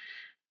automatically.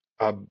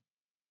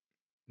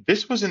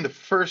 This was in the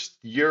first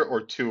year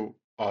or two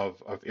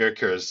of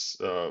AirCare's,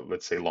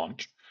 let's say,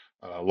 launch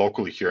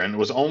locally here. And it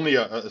was only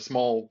a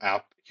small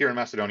app here in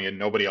Macedonia.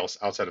 Nobody else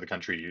outside of the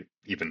country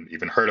even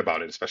heard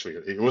about it, especially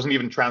it wasn't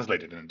even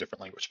translated in a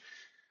different language.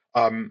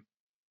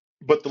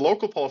 But the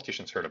local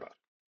politicians heard about it,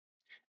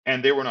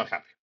 and they were not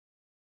happy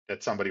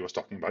that somebody was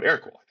talking about air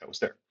quality that was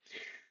there.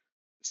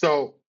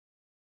 So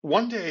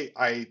one day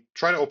I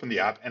try to open the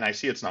app and I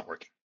see it's not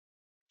working.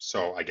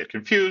 So I get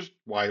confused.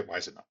 Why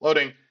is it not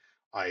loading?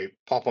 I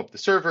pop up the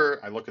server,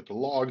 I look at the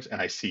logs, and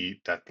I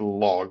see that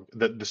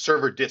the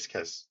server disk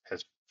has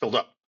filled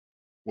up,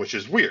 which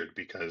is weird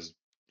because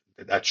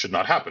that should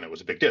not happen. It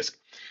was a big disk.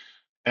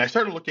 And I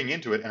started looking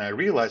into it and I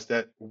realized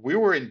that we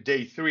were in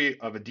day 3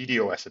 of a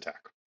DDoS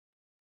attack.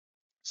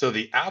 So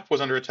the app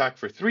was under attack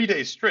for 3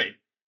 days straight.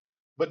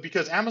 But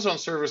because Amazon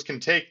servers can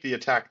take the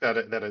attack that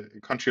a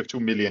country of 2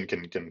 million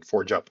can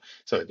forge up,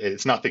 so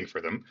it's nothing for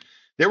them,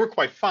 they were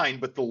quite fine,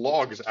 but the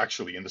logs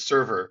actually in the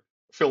server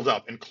filled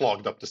up and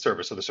clogged up the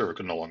server, so the server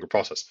could no longer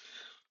process.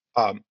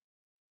 And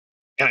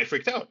I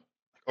freaked out.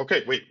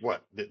 Okay, wait,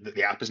 what?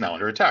 The app is now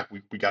under attack.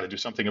 We got to do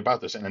something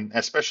about this. And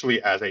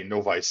especially as a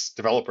novice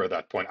developer at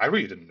that point, I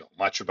really didn't know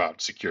much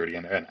about security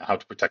and how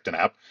to protect an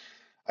app.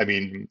 I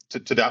mean,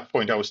 to that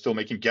point, I was still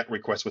making GET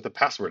requests with a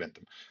password in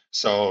them.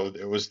 So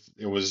it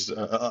was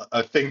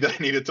a thing that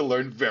I needed to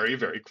learn very,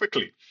 very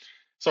quickly.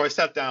 So I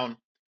sat down,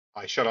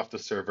 I shut off the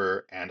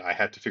server, and I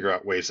had to figure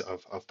out ways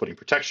of putting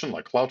protection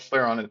like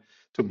Cloudflare on it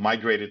to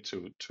migrate it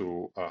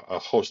to a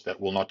host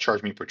that will not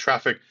charge me per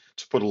traffic,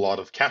 to put a lot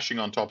of caching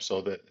on top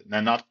so that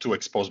and not to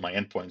expose my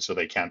endpoints so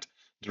they can't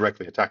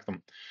directly attack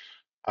them.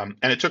 And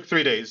it took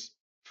 3 days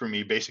for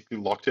me, basically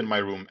locked in my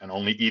room and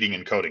only eating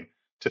and coding,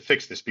 to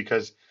fix this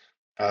because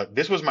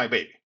this was my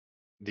baby.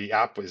 The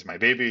app is my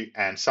baby,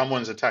 and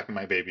someone's attacking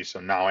my baby.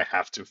 So now I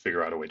have to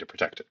figure out a way to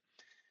protect it.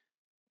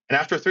 And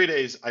after 3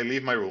 days, I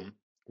leave my room.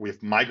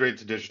 We've migrated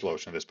to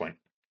DigitalOcean at this point.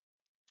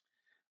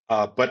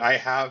 But I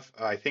have,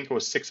 I think it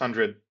was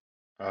 $600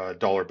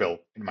 bill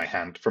in my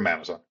hand from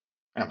Amazon.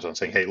 Amazon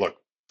saying, hey, look,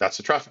 that's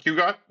the traffic you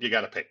got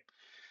to pay.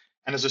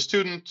 And as a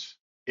student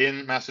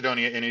in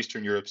Macedonia, in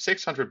Eastern Europe,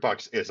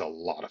 $600 is a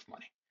lot of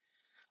money.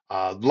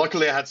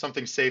 Luckily, I had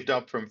something saved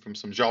up from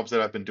some jobs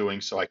that I've been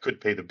doing, so I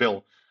could pay the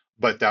bill,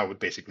 but that would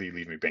basically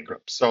leave me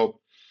bankrupt. So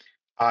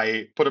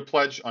I put a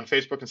pledge on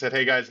Facebook and said,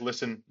 hey guys,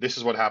 listen, this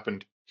is what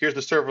happened. Here's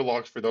the server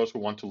logs for those who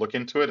want to look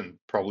into it and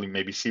probably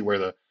maybe see where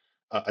the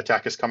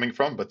attack is coming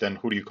from. But then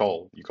who do you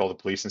call? You call the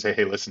police and say,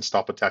 hey, listen,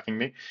 stop attacking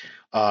me.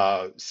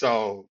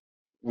 So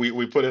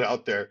we put it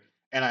out there,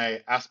 and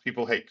I asked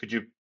people, hey, could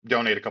you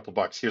donate a couple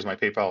bucks? Here's my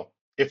PayPal.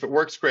 If it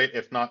works, great.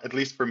 If not, at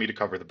least for me to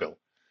cover the bill.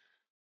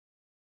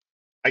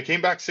 I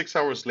came back 6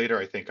 hours later.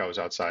 I think I was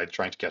outside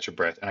trying to catch a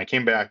breath, and I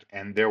came back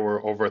and there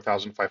were over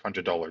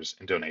 $1,500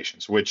 in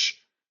donations,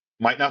 which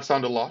might not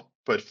sound a lot,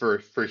 but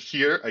for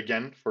here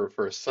again,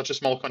 for such a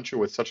small country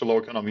with such a low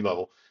economy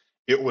level,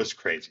 it was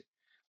crazy.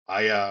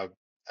 I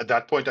at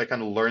that point I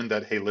kind of learned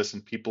that, hey,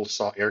 listen, people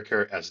saw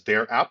AirCare as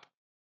their app,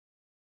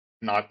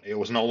 not, it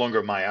was no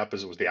longer my app,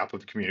 as it was the app of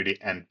the community,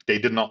 and they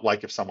did not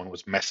like if someone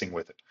was messing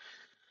with it.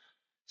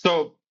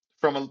 So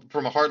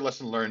from a hard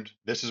lesson learned,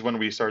 this is when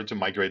we started to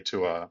migrate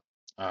to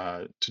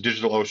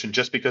DigitalOcean,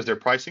 just because their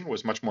pricing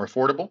was much more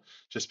affordable.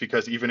 Just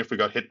because even if we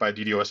got hit by a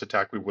DDoS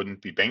attack, we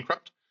wouldn't be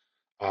bankrupt.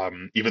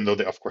 Even though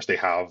of course they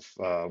have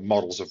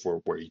models of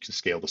where you can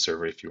scale the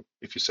server if you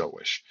so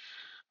wish.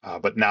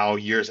 But now,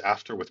 years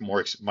after, with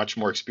much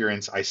more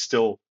experience, I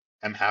still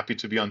am happy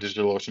to be on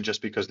DigitalOcean,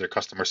 just because their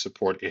customer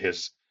support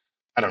is,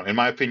 I don't know, in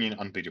my opinion,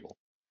 unbeatable.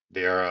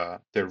 They're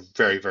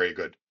very, very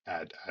good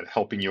at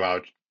helping you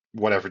out,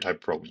 whatever type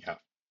of problem you have.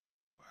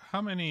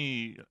 How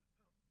many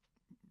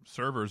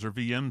servers or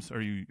VMs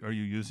are you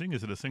using?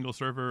 Is it a single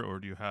server, or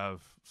do you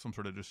have some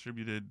sort of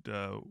distributed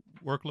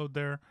workload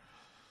there?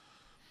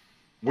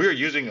 We're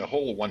using a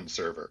whole one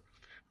server.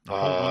 A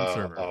whole one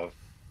server.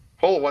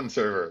 Whole one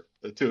server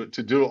to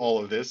do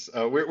all of this.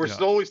 We're Yeah.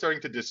 slowly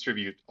starting to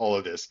distribute all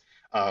of this.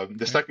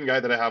 The second guy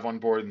that I have on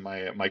board,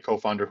 my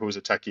co-founder, who's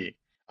a techie,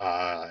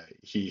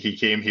 he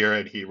came here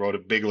and he wrote a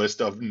big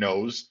list of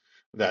no's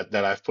that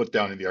I've put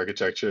down in the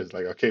architecture. It's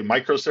like, okay,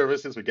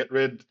 microservices, we get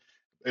rid.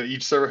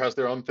 Each server has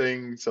their own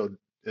thing, so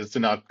as to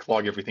not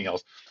clog everything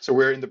else. So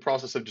we're in the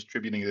process of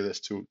distributing this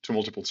to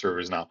multiple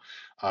servers now,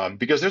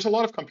 because there's a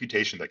lot of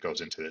computation that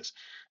goes into this.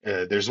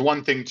 There's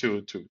one thing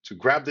to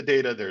grab the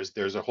data.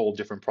 There's a whole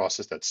different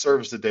process that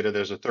serves the data.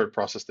 There's a third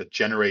process that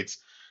generates,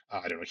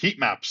 I don't know, heat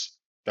maps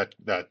that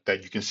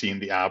you can see in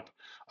the app,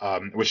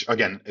 which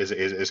again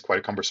is quite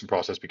a cumbersome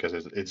process, because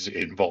it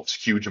involves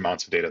huge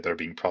amounts of data that are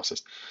being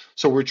processed.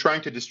 So we're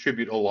trying to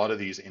distribute a lot of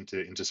these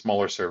into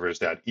smaller servers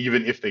that,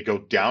 even if they go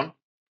down,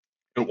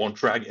 it won't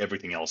drag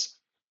everything else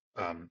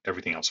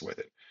with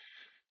it.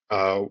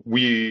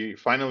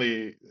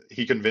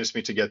 He convinced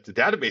me to get the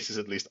databases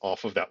at least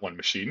off of that one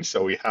machine.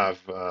 So we have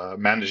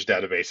managed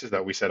databases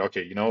that we said,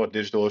 okay, you know what,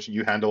 DigitalOcean,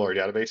 you handle our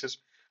databases.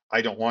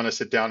 I don't want to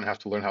sit down and have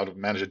to learn how to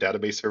manage a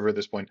database server at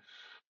this point.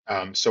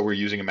 So we're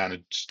using a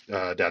managed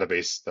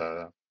database,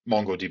 the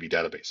MongoDB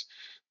database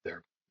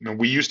there.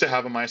 We used to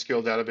have a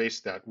MySQL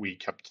database that we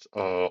kept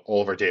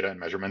all of our data and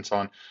measurements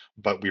on,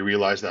 but we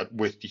realized that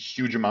with the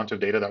huge amount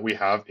of data that we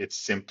have, it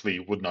simply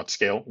would not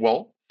scale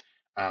well,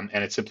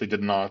 and it simply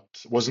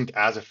wasn't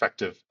as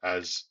effective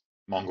as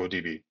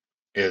MongoDB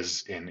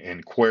is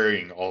in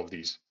querying all of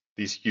these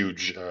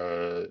huge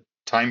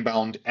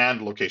time-bound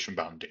and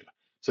location-bound data.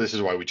 So this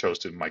is why we chose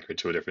to migrate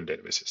to a different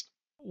database system.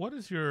 What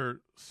does your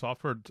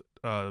software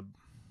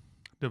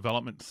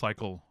development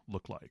cycle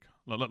look like?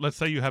 Let's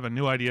say you have a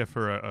new idea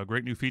for a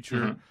great new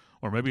feature,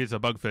 or maybe it's a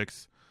bug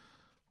fix.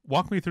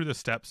 Walk me through the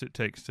steps it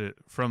takes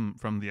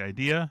from the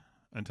idea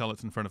until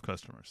it's in front of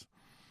customers.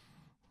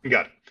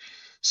 Got it.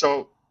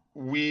 So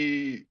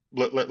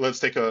let's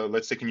take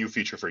a new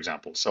feature, for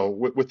example. So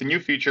with the new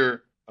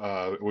feature,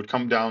 it would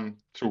come down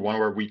through one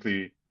of our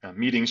weekly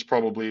meetings,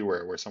 probably,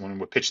 where someone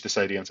would pitch this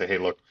idea and say, hey,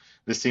 look,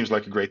 this seems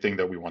like a great thing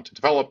that we want to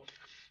develop.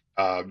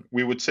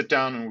 We would sit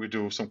down and we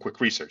do some quick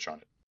research on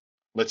it.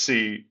 Let's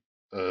see,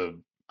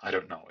 I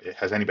don't know,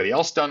 has anybody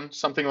else done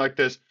something like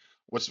this?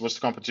 What's the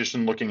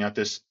competition looking at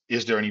this?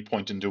 Is there any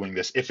point in doing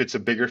this? If it's a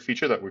bigger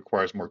feature that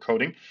requires more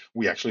coding,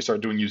 we actually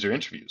start doing user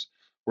interviews.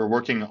 We're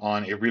working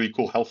on a really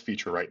cool health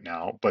feature right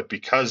now, but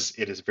because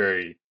it is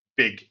very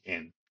big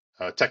in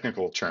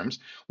technical terms,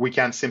 we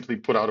can't simply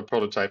put out a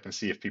prototype and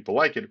see if people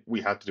like it.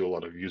 We have to do a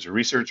lot of user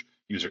research,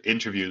 user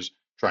interviews,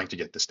 trying to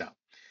get this down.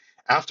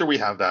 After we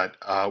have that,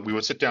 we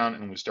would sit down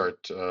and we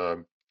start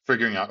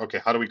figuring out, okay,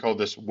 how do we code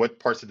this? What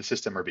parts of the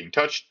system are being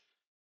touched?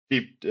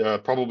 He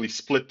probably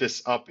split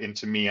this up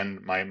into me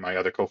and my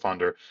other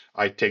co-founder.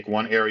 I take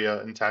one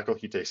area and tackle.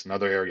 He takes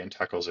another area and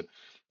tackles it,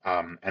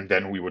 and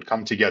then we would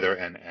come together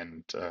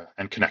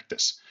and connect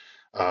this.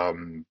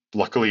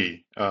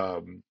 Luckily,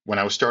 when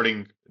I was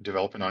starting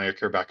development on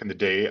AirCare back in the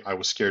day, I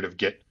was scared of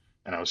Git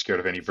and I was scared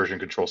of any version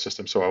control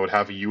system. So I would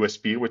have a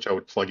USB, which I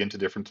would plug into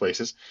different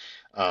places.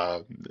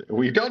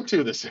 We don't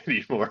do this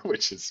anymore,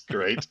 which is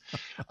great.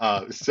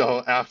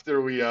 So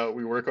after we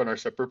work on our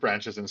separate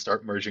branches and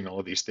start merging all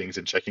of these things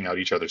and checking out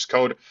each other's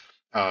code,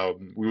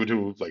 we would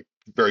do like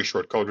very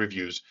short code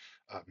reviews.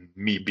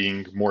 Me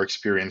being more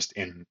experienced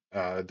in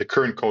the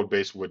current code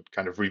base would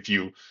kind of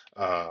review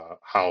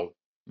how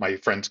my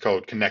friend's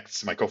code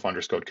connects, my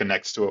co-founder's code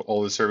connects to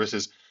all the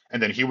services, and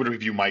then he would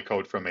review my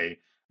code from a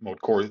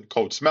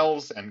code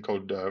smells and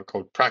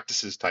code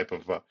practices type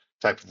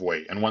of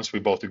way. And once we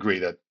both agree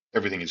that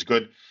everything is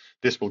good,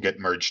 this will get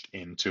merged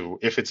into,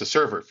 if it's a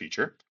server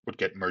feature, would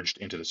get merged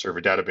into the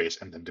server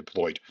database and then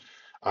deployed.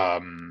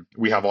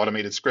 We have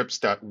automated scripts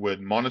that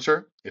would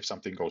monitor if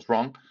something goes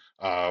wrong.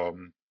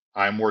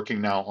 I'm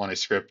working now on a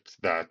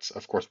script that,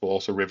 of course, will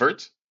also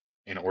revert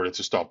in order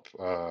to stop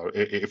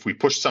if we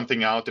push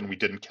something out and we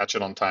didn't catch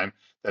it on time,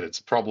 that it's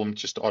a problem,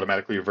 just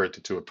automatically revert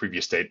it to a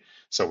previous state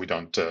so we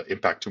don't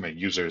impact too many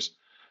users.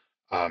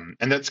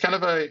 And that's kind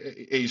of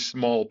a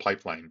small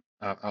pipeline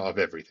of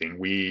everything.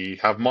 We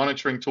have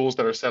monitoring tools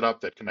that are set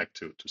up that connect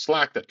to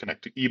Slack, that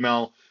connect to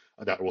email,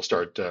 that will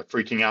start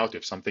freaking out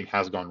if something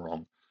has gone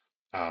wrong.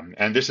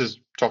 And this is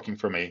talking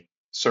from a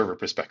server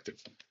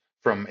perspective.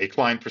 From a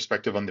client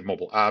perspective on the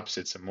mobile apps,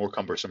 it's a more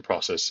cumbersome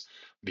process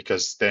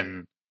because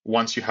then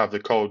once you have the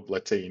code,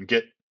 let's say in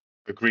Git,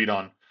 agreed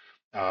on,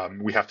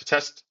 we have to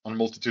test on a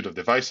multitude of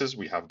devices.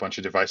 We have a bunch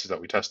of devices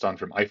that we test on,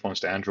 from iPhones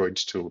to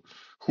Androids to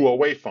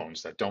Huawei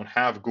phones that don't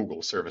have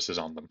Google services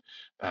on them,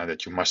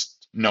 that you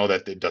must know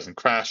that it doesn't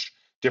crash,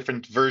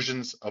 different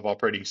versions of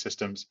operating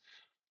systems.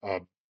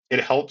 It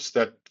helps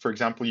that, for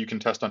example, you can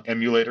test on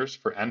emulators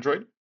for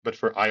Android, but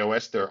for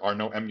iOS, there are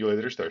no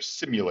emulators. There are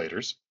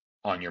simulators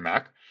on your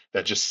Mac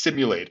that just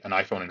simulate an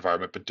iPhone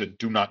environment, but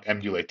do not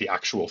emulate the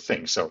actual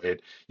thing. So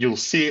you'll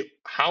see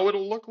how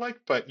it'll look like,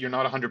 but you're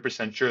not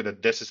 100% sure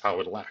that this is how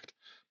it'll act.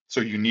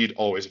 So you need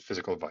always a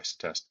physical device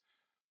to test.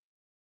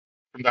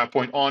 From that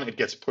point on, it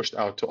gets pushed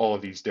out to all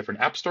of these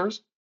different app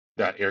stores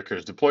that AirCare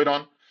is deployed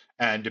on.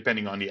 And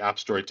depending on the app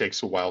store, it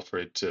takes a while for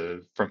it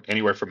to, from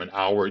anywhere from an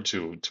hour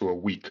to a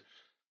week,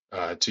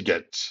 to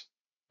get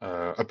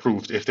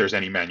approved if there's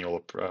any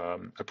manual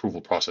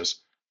approval process,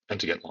 and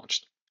to get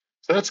launched.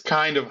 So that's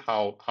kind of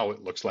how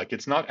it looks like.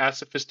 It's not as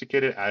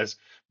sophisticated as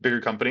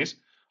bigger companies.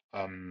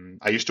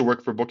 I used to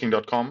work for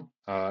Booking.com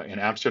in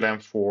Amsterdam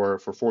for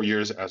 4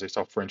 years as a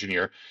software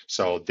engineer.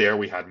 So there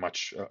we had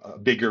much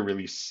bigger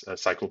release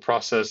cycle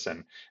process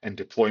and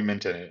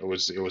deployment, and it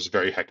was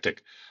very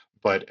hectic.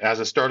 But as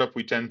a startup,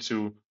 we tend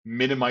to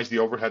minimize the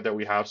overhead that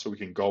we have so we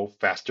can go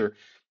faster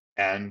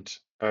and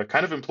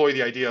kind of employ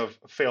the idea of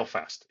fail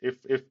fast.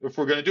 If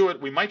we're going to do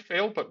it, we might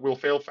fail, but we'll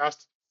fail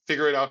fast,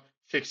 figure it out,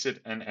 fix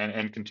it,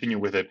 and continue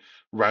with it,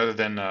 rather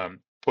than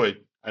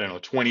put, I don't know,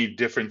 20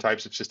 different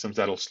types of systems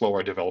that'll slow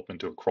our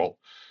development to a crawl.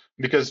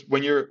 Because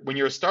when you're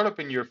a startup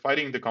and you're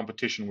fighting the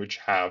competition, which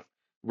have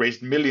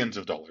raised millions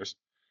of dollars,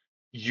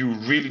 you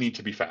really need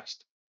to be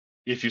fast.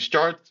 If you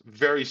start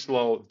very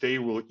slow, they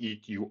will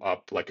eat you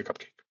up like a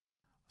cupcake.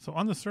 So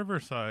on the server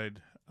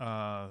side,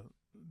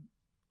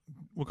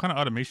 what kind of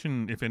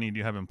automation, if any, do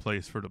you have in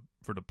place for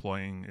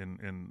deploying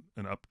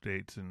and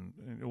updates? And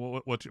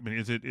what I mean,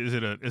 is it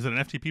an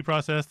FTP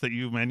process that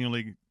you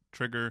manually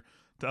trigger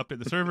to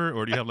update the server,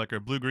 or do you have like a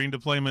blue-green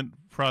deployment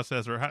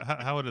process, or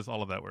how does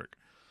all of that work?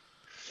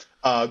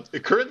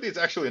 Currently, it's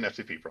actually an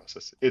FTP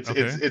process.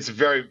 It's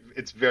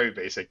very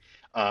basic.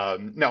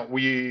 Now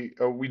we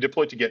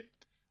deploy to Git.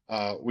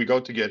 We go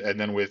to Git, and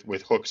then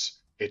with hooks,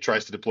 it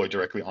tries to deploy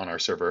directly on our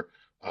server.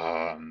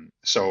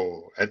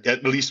 So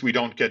at least we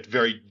don't get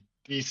very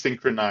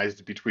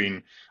desynchronized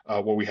between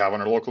what we have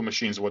on our local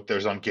machines, what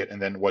there's on Git,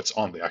 and then what's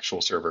on the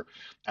actual server,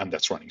 and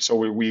that's running. So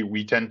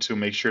we tend to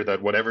make sure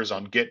that whatever's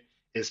on Git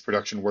is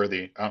production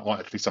worthy,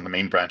 at least on the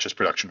main branch is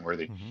production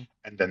worthy,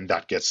 and then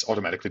that gets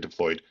automatically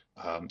deployed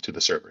to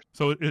the server.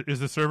 So is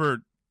the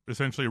server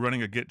essentially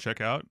running a Git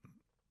checkout?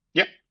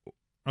 Yeah.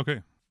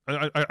 Okay.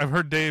 I've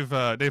heard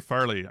Dave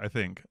Farley, I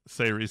think,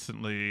 say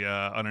recently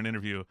on an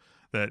interview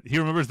that he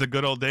remembers the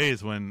good old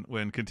days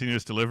when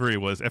continuous delivery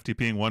was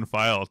FTPing one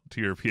file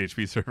to your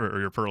PHP server or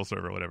your Perl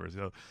server or whatever.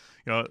 So,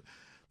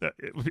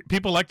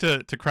 people like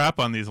to crap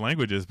on these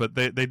languages, but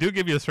they do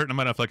give you a certain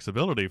amount of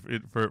flexibility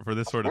for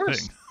this sort of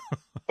thing.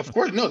 Of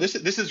course, no, this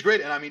is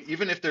great. And I mean,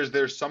 even if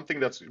there's something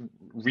that's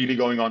really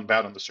going on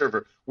bad on the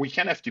server, we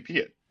can FTP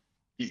it.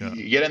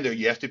 You get in there,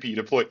 you FTP, you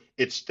deploy,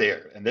 it's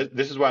there. And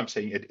this is why I'm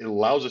saying it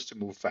allows us to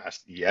move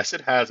fast. Yes,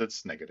 it has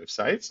its negative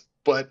sides,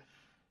 but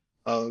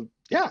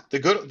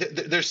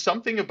there's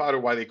something about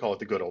it why they call it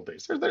the good old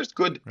days. There's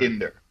good in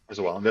there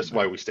as well, and that's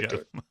why we stick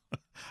to it.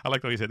 I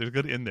like what you said. There's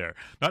good in there.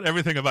 Not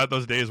everything about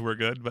those days were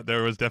good, but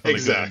there was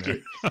definitely good in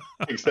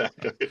there.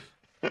 Exactly.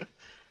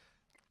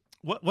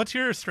 What's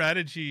your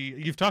strategy?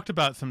 You've talked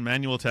about some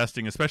manual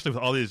testing, especially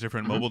with all these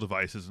different mobile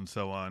devices and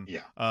so on.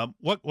 Yeah.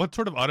 What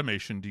sort of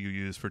automation do you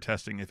use for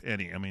testing, if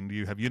any? I mean, do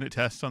you have unit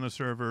tests on the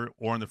server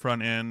or on the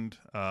front end?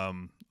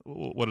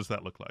 What does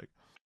that look like?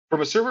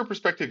 From a server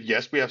perspective,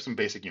 yes, we have some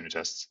basic unit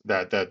tests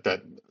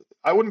that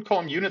I wouldn't call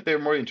them unit; they're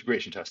more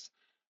integration tests,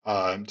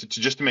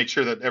 to make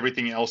sure that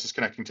everything else is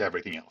connecting to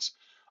everything else.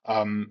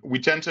 We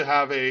tend to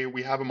have a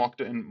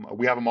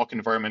mock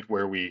environment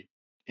where we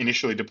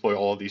initially deploy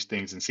all of these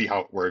things and see how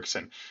it works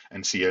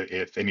and see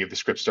if any of the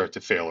scripts start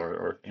to fail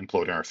or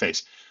implode in our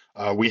face.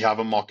 We have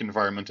a mock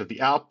environment of the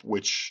app,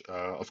 which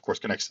of course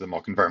connects to the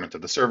mock environment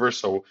of the server.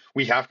 So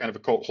we have kind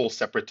of a whole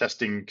separate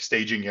testing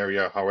staging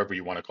area, however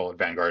you want to call it,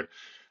 Vanguard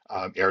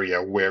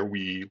area, where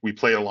we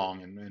play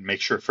along and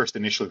make sure first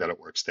initially that it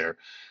works there.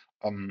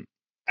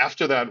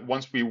 After that,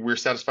 once we're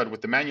satisfied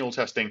with the manual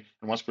testing,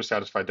 and once we're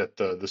satisfied that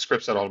the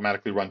scripts that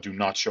automatically run do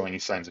not show any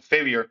signs of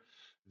failure,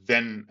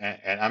 then,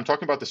 and I'm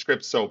talking about the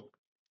scripts, so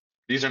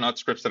these are not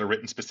scripts that are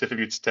written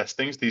specifically to test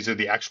things. These are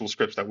the actual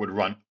scripts that would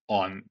run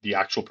on the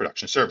actual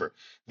production server.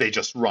 They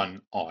just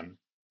run on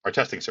our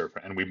testing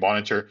server, and we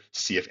monitor to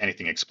see if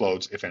anything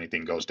explodes, if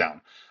anything goes down.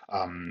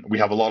 We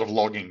have a lot of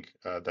logging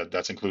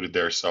that's included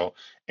there, so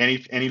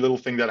any little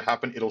thing that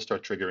happened, it'll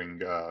start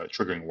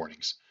triggering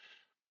warnings.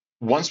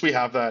 Once we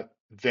have that,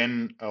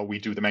 then we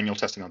do the manual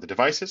testing on the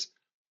devices.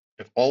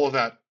 If all of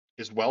that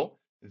is well,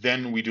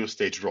 then we do a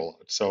staged rollout.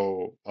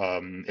 So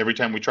every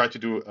time we try to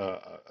do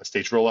a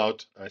staged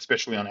rollout,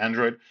 especially on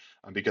Android,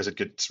 because it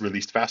gets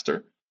released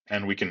faster,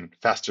 and we can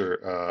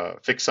faster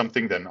fix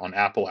something than on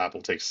Apple.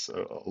 Apple takes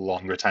a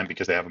longer time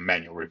because they have a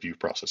manual review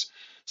process.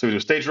 So we do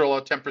stage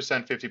rollout,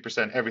 10%,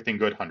 50%, everything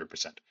good,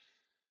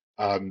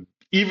 100%.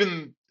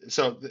 Even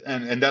so,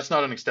 and that's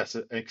not an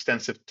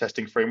extensive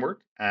testing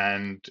framework,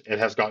 and it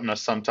has gotten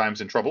us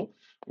sometimes in trouble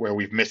where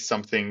we've missed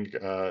something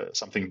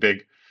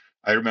big.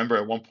 I remember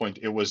at one point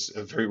it was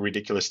a very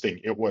ridiculous thing.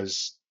 It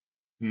was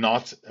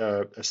not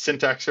a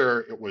syntax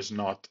error. It was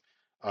not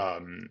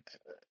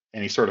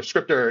any sort of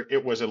script error.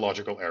 It was a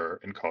logical error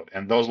in code,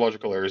 and those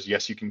logical errors,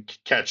 yes, you can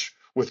catch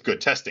with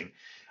good testing.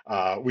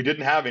 We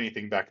didn't have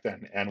anything back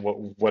then, and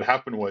what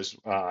happened was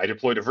I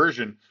deployed a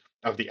version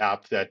of the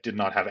app that did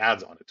not have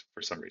ads on it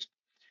for some reason.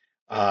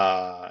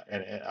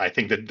 And I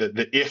think that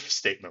the if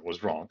statement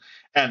was wrong,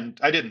 and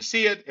I didn't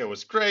see it. It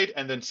was great,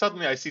 and then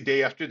suddenly I see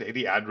day after day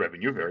the ad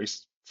revenue very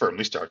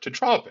firmly start to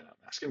drop, and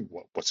I'm asking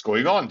what's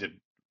going on?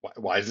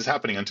 Why is this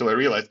happening? Until I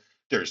realized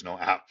there's no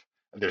app.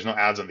 There's no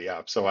ads on the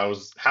app. So I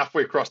was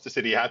halfway across the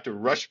city, I had to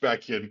rush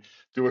back in,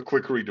 do a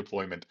quick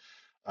redeployment.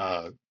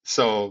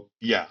 So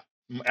yeah,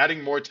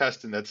 adding more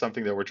tests, and that's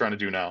something that we're trying to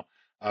do now.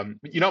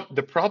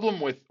 The problem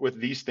with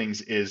these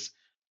things is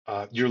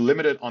you're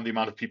limited on the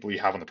amount of people you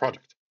have on the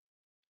project.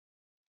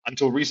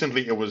 Until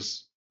recently, it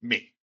was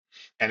me.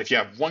 And if you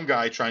have one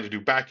guy trying to do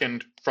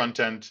backend, front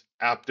end,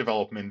 app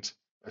development,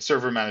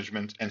 server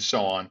management, and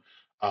so on,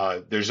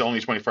 there's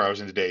only 24 hours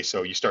in the day.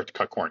 So you start to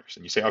cut corners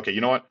and you say, okay,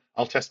 you know what?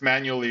 I'll test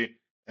manually,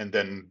 and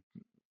then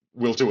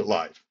we'll do it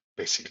live.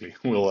 Basically,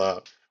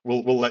 we'll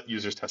let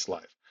users test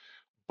live.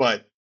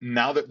 But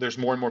now that there's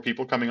more and more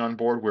people coming on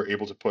board, we're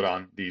able to put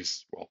on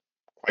these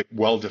quite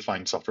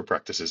well-defined software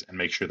practices and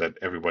make sure that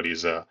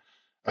everybody's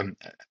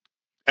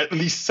at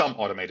least some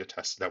automated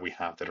tests that we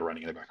have that are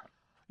running in the background.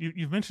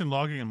 You've mentioned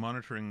logging and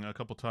monitoring a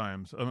couple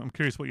times. I'm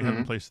curious what you have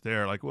in place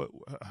there. Like,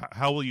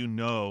 how will you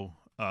know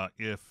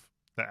if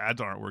the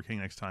ads aren't working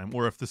next time,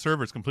 or if the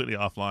server is completely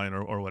offline,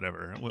 or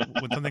whatever?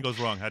 When something goes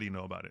wrong, how do you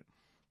know about it?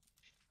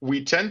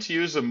 We tend to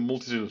use a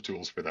multitude of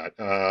tools for that,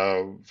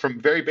 from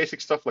very basic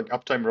stuff like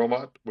Uptime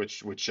Robot,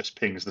 which just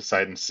pings the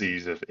site and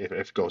sees if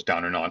it goes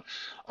down or not,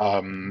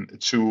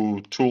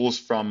 to tools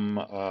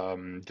from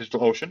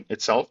DigitalOcean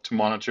itself to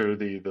monitor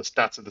the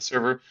stats of the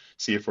server,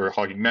 see if we're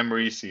hogging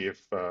memory, see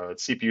if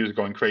CPU is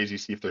going crazy,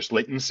 see if there's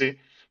latency.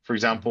 For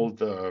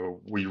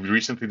example, we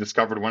recently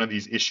discovered one of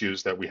these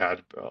issues that we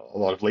had a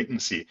lot of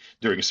latency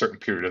during a certain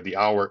period of the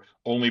hour,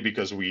 only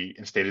because we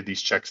instated these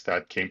checks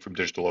that came from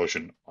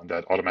DigitalOcean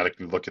that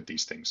automatically look at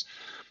these things.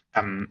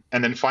 And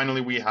then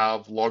finally, we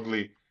have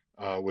Loggly,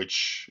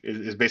 which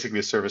is basically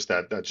a service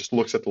that just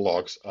looks at the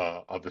logs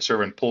of the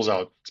server and pulls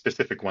out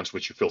specific ones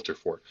which you filter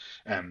for.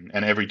 And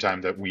every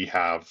time that we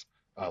have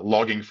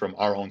logging from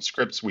our own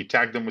scripts, we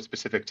tag them with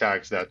specific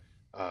tags that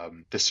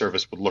this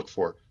service would look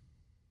for,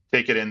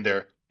 take it in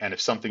there, and if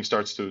something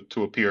starts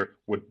to appear,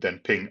 would then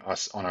ping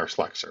us on our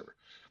Slack server.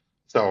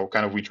 So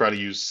kind of we try to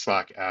use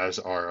Slack as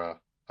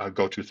our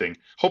go-to thing,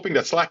 hoping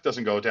that Slack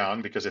doesn't go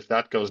down, because if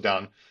that goes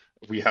down,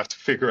 we have to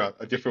figure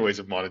out different ways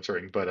of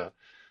monitoring. But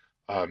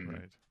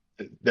Right.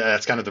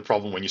 that's kind of the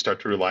problem when you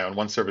start to rely on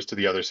one service to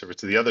the other service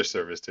to the other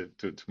service to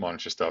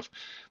monitor stuff.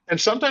 And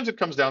sometimes it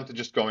comes down to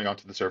just going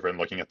onto the server and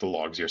looking at the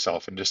logs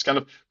yourself and just kind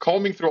of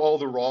combing through all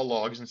the raw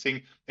logs and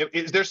seeing,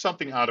 is there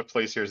something out of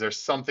place here? Is there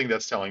something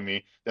that's telling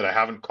me that I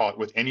haven't caught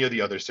with any of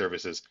the other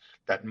services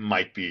that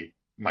might be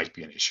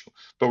an issue?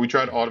 But we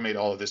try to automate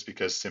all of this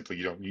because simply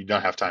you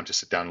don't have time to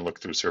sit down and look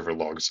through server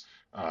logs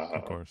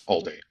Of course.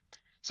 all day.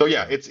 So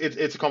yeah, it's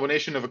a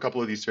combination of a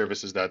couple of these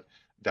services that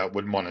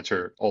would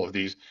monitor all of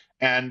these.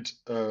 And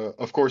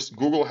of course,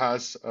 Google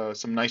has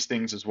some nice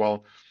things as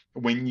well.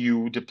 When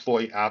you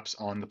deploy apps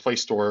on the Play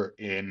Store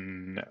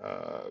in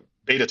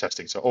beta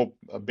testing, so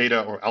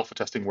beta or alpha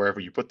testing, wherever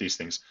you put these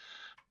things,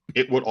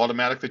 it would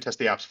automatically test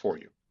the apps for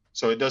you.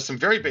 So it does some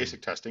very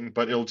basic testing,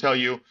 but it'll tell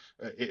you,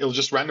 it'll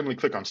just randomly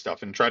click on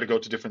stuff and try to go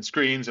to different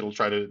screens. It'll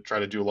try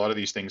to do a lot of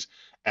these things,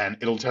 and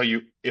it'll tell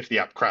you if the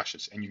app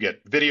crashes. And you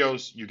get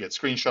videos, you get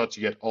screenshots,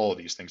 you get all of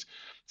these things.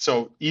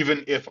 So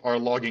even if our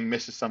logging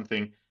misses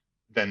something,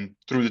 then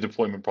through the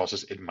deployment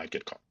process, it might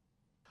get caught.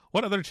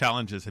 What other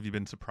challenges have you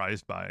been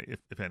surprised by,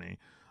 if any,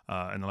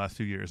 in the last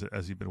few years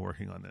as you've been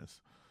working on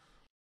this?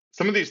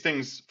 Some of these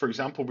things, for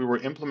example, we were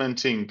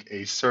implementing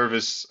a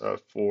service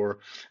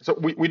so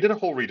we did a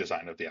whole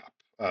redesign of the app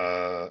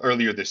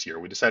earlier this year.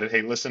 We decided,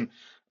 hey, listen,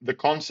 the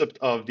concept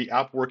of the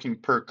app working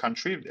per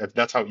country,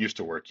 that's how it used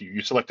to work.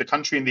 You select a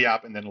country in the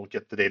app, and then it'll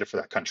get the data for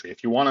that country.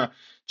 If you want to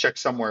check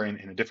somewhere in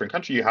a different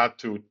country, you had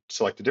to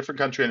select a different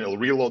country, and it'll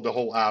reload the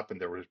whole app, and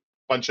there were a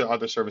bunch of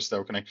other services that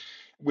were connected.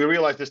 We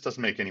realized this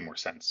doesn't make any more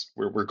sense.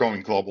 We're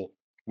going global.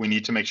 We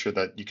need to make sure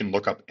that you can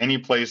look up any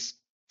place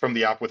from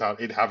the app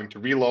without it having to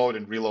reload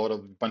a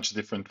bunch of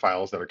different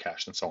files that are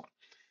cached and so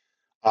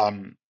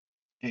on.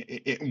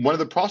 One of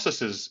the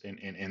processes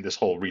in this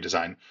whole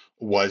redesign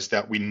was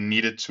that we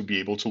needed to be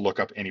able to look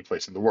up any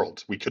place in the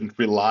world. We couldn't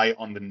rely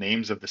on the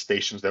names of the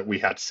stations that we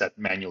had set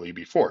manually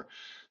before.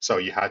 So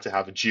you had to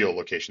have a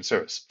geolocation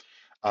service.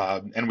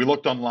 And we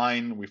looked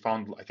online, we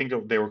found, I think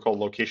they were called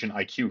Location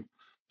IQ.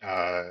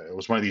 It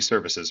was one of these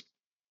services,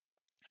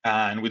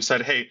 and we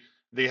decided, hey,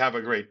 they have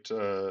a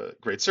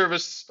great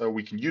service.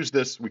 We can use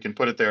this. We can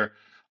put it there.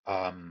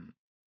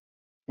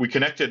 We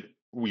connected.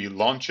 We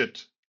launch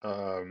it.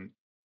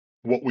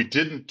 What we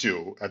didn't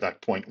do at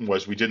that point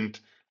was we didn't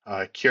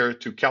care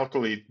to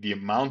calculate the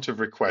amount of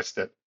requests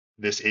that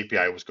this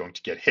API was going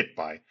to get hit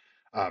by,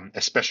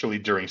 especially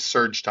during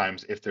surge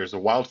times. If there's a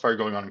wildfire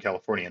going on in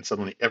California and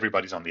suddenly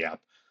everybody's on the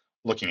app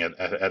looking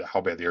at how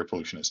bad the air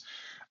pollution is.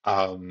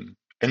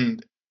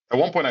 And at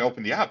one point I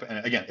opened the app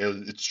and again,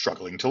 it's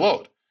struggling to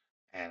load.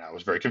 And I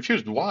was very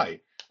confused. Why?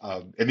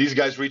 And these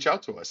guys reach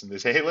out to us and they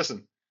say, hey,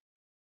 listen,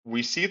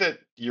 we see that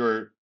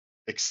you're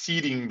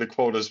exceeding the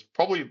quotas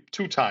probably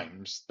 2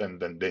 times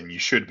than you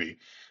should be.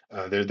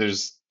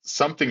 There's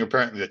something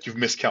apparently that you've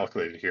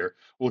miscalculated here.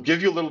 We'll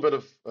give you a little bit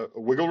of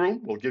wiggle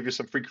room. We'll give you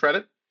some free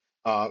credit,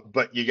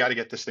 but you got to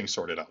get this thing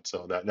sorted out.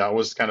 So that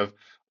was kind of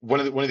one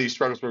of these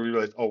struggles where we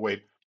realized, oh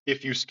wait,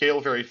 if you scale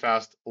very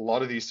fast, a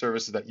lot of these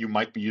services that you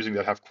might be using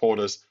that have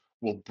quotas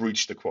will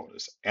breach the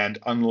quotas, and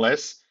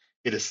unless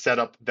it is set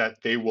up that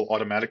they will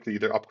automatically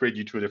either upgrade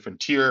you to a different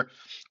tier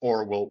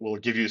or will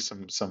give you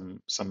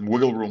some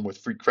wiggle room with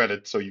free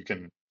credit so you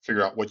can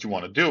figure out what you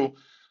want to do,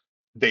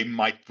 they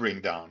might bring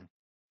down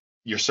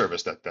your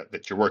service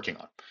that you're working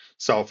on.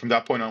 So from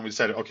that point on, we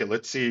decided, okay,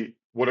 let's see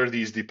what are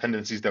these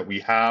dependencies that we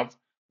have,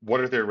 what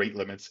are their rate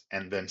limits,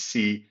 and then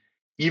see,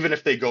 even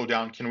if they go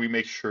down, can we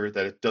make sure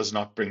that it does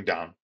not bring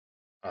down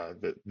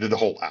the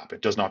whole app.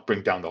 It does not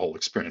bring down the whole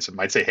experience. It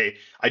might say, hey,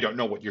 I don't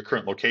know what your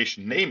current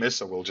location name is,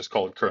 so we'll just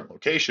call it current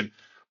location.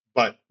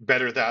 But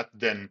better that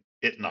than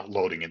it not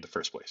loading in the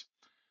first place.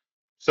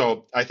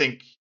 So I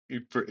think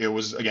it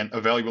was, again, a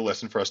valuable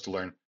lesson for us to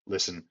learn.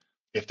 Listen,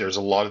 if there's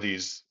a lot of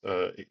these,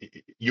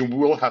 you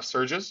will have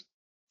surges.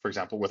 For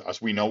example, with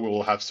us, we know we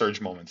will have surge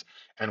moments,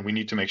 and we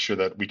need to make sure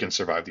that we can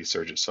survive these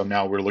surges. So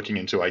now we're looking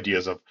into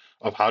ideas of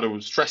how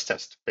to stress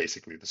test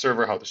basically the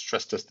server, how to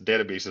stress test the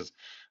databases,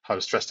 how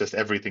to stress test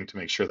everything to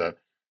make sure that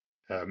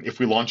if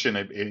we launch in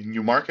a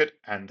new market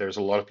and there's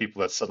a lot of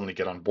people that suddenly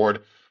get on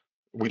board,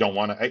 we don't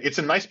want to. It's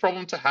a nice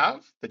problem to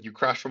have that you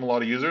crash from a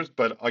lot of users,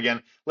 but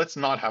again, let's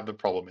not have the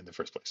problem in the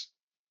first place.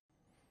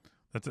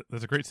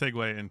 That's a great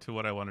segue into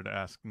what I wanted to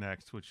ask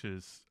next, which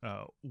is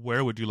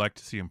where would you like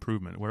to see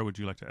improvement? Where would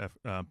you like to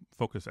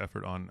focus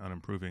effort on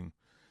improving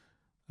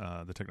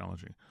the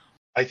technology?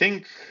 I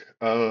think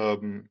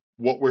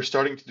what we're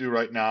starting to do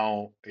right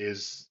now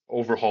is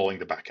overhauling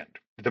the backend.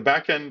 The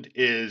backend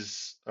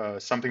is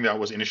something that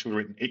was initially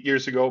written 8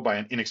 years ago by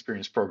an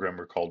inexperienced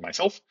programmer called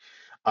myself.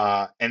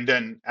 And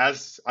then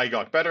as I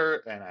got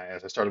better and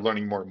as I started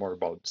learning more and more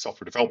about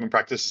software development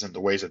practices and the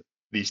ways that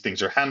these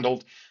things are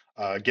handled,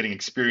 getting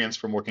experience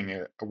from working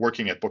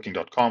at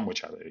Booking.com,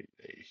 which had a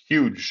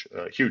huge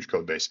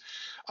code base,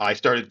 I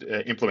started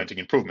implementing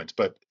improvements.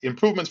 But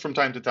improvements from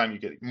time to time, you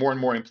get more and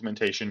more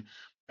implementation.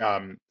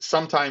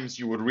 Sometimes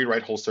you would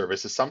rewrite whole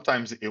services.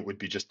 Sometimes it would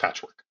be just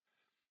patchwork.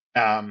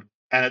 And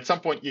at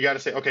some point, you got to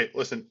say, okay,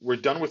 listen, we're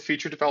done with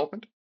feature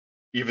development,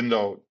 even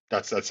though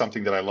that's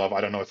something that I love.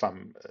 I don't know if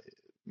I'm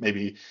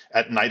maybe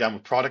at night I'm a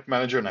product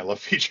manager and I love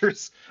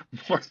features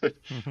more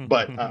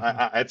but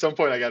at some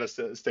point I got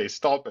to say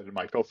stop, and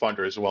my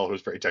co-founder as well,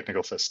 who's very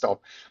technical, says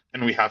stop,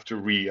 and we have to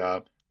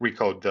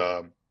recode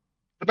the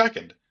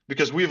backend,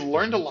 because we've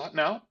learned a lot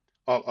now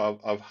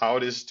of how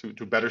it is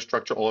to better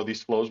structure all of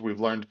these flows. We've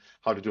learned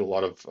how to do a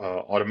lot of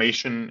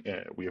automation.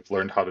 We have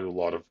learned how to do a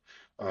lot of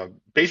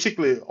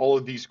basically all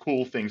of these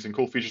cool things and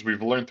cool features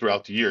we've learned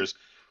throughout the years,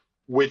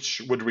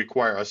 which would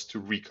require us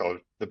to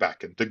recode the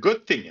backend. The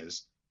good thing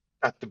is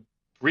that the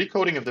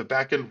recoding of the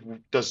backend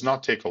does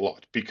not take a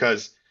lot,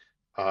 because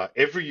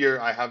every year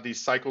I have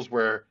these cycles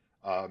where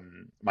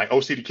my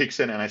OCD kicks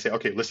in and I say,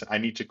 okay, listen, I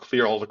need to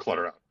clear all the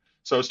clutter out.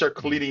 So I start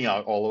cleaning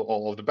out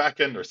all of the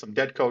backend or some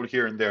dead code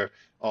here and there,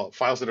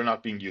 files that are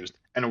not being used,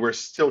 and we're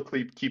still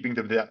keeping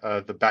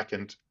the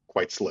backend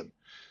quite slim.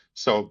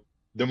 So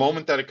the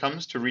moment that it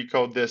comes to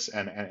recode this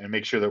and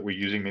make sure that we're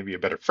using maybe a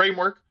better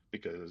framework,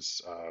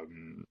 because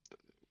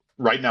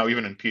right now,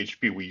 even in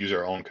PHP, we use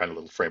our own kind of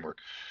little framework,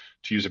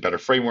 to use a better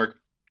framework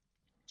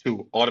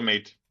to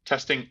automate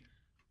testing,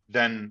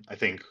 then I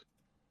think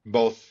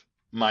both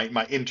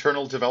my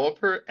internal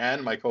developer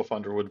and my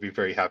co-founder would be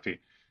very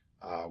happy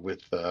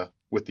with the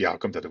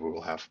outcome that we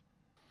will have.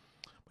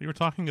 You were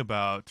talking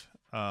about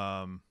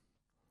all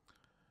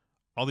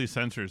these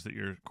sensors that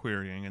you're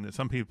querying, and that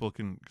some people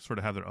can sort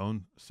of have their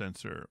own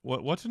sensor.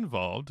 What's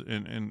involved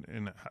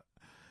in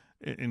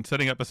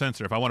setting up a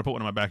sensor? If I want to put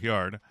one in my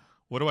backyard,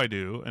 what do I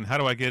do, and how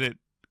do I get it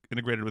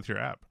integrated with your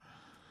app?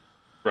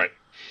 Right.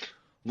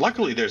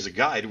 Luckily, there's a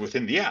guide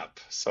within the app.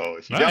 So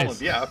if you download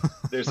the app,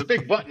 there's a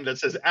big button that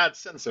says Add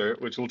Sensor,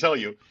 which will tell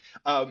you.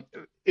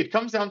 It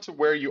comes down to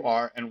where you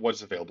are and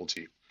what's available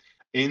to you.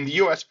 In the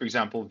US, for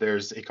example,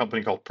 there's a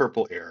company called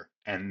Purple Air,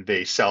 and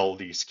they sell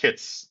these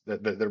kits.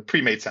 They're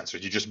pre-made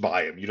sensors. You just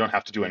buy them. You don't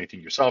have to do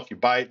anything yourself. You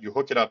buy it, you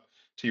hook it up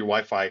to your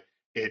Wi-Fi.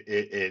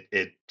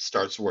 It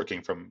starts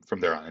working from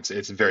there on.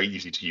 It's very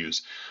easy to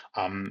use.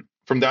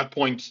 From that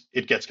point,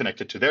 it gets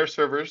connected to their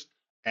servers.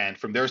 and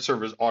from their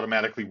servers,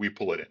 automatically we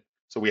pull it in.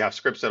 So we have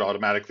scripts that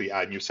automatically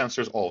add new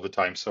sensors all the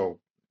time. So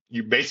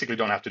you basically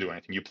don't have to do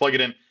anything. You plug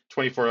it in,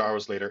 24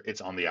 hours later,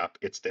 it's on the app,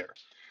 it's there.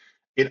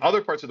 In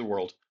other parts of the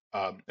world,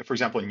 for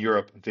example, in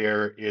Europe,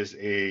 there is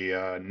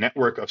a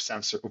network of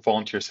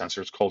volunteer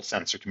sensors called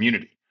Sensor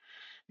Community.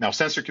 Now,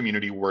 Sensor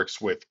Community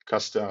works with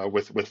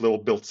little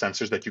built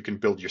sensors that you can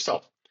build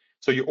yourself.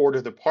 So you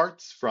order the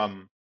parts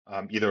from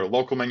either a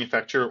local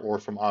manufacturer or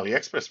from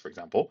AliExpress, for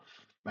example,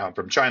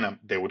 from China.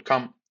 They would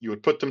come, you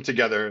would put them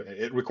together.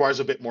 It requires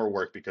a bit more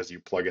work because you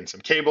plug in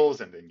some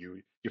cables and then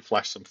you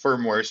flash some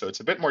firmware. So it's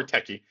a bit more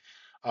techy.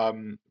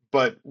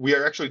 But we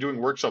are actually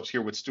doing workshops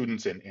here with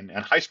students in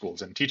high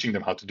schools and teaching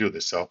them how to do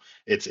this. So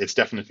it's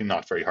definitely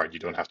not very hard. You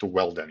don't have to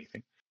weld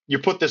anything. You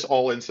put this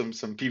all in some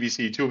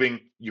PVC tubing,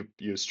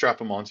 you strap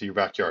them onto your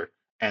backyard,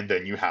 and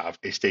then you have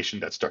a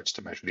station that starts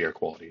to measure the air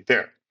quality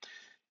there.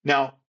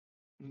 Now,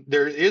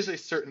 there is a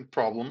certain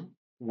problem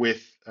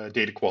with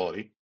data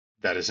quality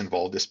that is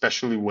involved,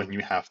 especially when you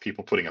have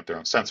people putting up their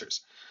own sensors,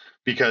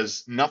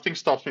 because nothing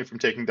stops me from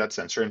taking that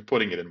sensor and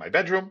putting it in my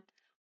bedroom,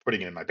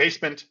 putting it in my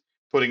basement,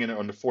 putting it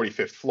on the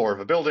 45th floor of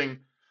a building.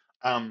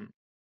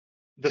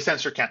 The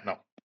sensor can't know.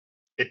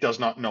 It does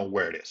not know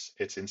where it is.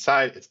 It's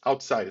inside, it's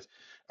outside.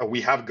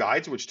 We have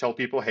guides which tell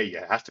people, hey,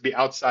 it has to be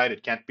outside.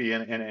 It can't be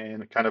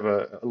in kind of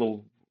a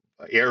little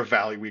air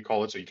valley, we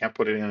call it. So you can't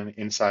put it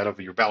inside of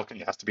your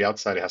balcony. It has to be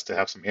outside. It has to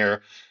have some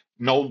air,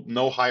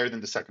 no higher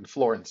than the second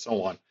floor, and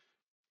so on.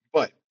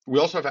 But we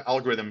also have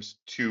algorithms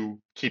to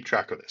keep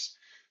track of this.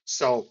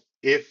 So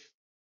if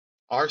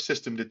our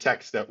system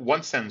detects that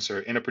one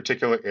sensor in a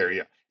particular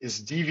area is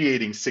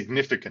deviating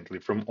significantly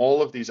from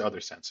all of these other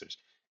sensors,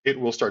 it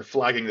will start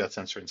flagging that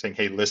sensor and saying,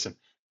 hey, listen,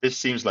 this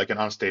seems like an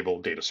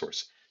unstable data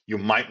source. You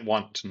might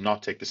want to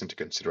not take this into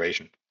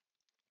consideration.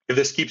 If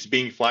this keeps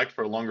being flagged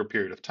for a longer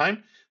period of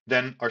time,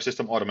 then our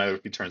system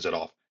automatically turns it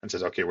off and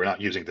says, okay, we're not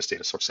using this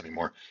data source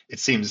anymore. It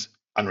seems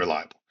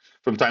unreliable.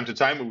 From time to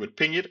time, we would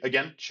ping it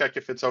again, check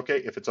if it's okay.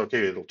 If it's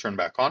okay, it'll turn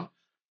back on.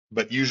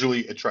 But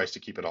usually it tries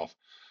to keep it off.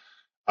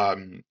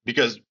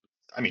 Because,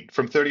 I mean,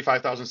 from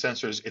 35,000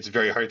 sensors, it's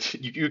very hard.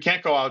 You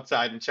can't go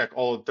outside and check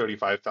all of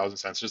 35,000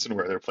 sensors and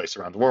where they're placed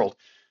around the world.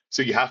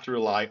 So you have to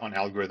rely on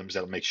algorithms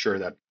that'll make sure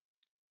that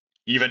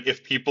even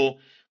if people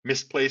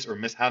misplace or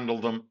mishandle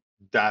them,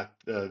 that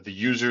the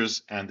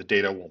users and the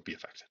data won't be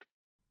affected.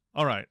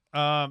 All right.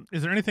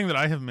 Is there anything that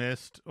I have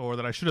missed or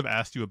that I should have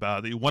asked you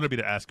about that you wanted me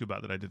to ask you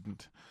about that I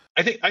didn't?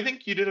 I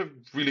think you did a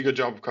really good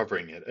job of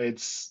covering it.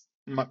 It's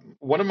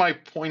one of my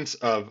points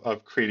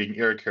of creating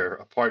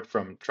AirCare, apart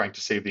from trying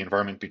to save the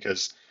environment,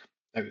 because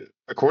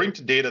according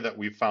to data that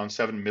we've found,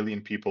 7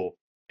 million people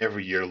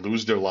every year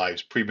lose their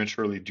lives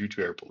prematurely due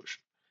to air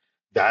pollution.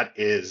 That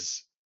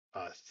is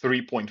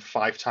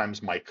 3.5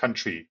 times my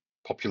country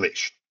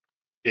population.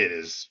 It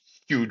is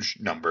a huge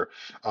number.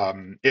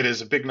 It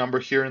is a big number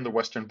here in the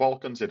Western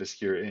Balkans. It is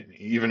here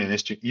even in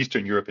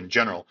Eastern Europe in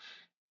general.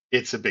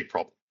 It's a big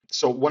problem.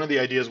 So one of the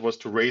ideas was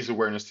to raise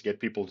awareness to get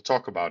people to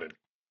talk about it.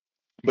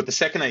 But the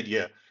second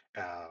idea,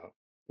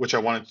 which I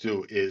wanted to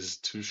do, is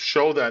to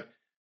show that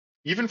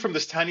even from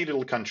this tiny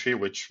little country,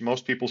 which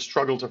most people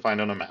struggle to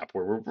find on a map,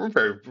 where we're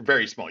very,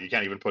 very small, you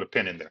can't even put a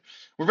pin in there.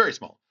 We're very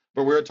small,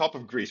 but we're on top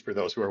of Greece, for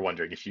those who are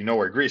wondering. If you know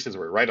where Greece is,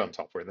 we're right on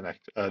top. We're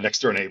the next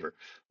door neighbor.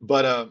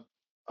 But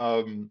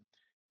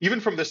even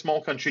from this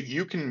small country,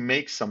 you can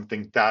make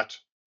something that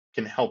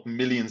can help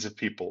millions of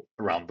people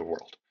around the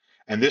world.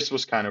 And this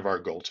was kind of our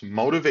goal, to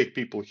motivate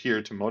people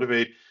here, to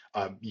motivate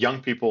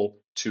young people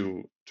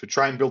to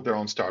try and build their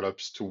own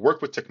startups, to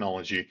work with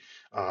technology.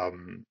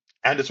 And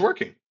it's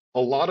working. A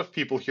lot of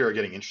people here are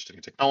getting interested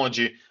in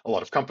technology. A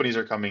lot of companies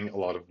are coming. A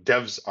lot of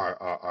devs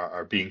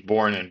are being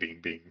born and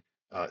being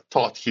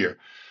taught here.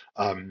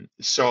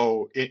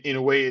 So in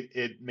a way,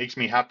 it makes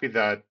me happy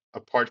that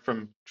apart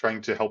from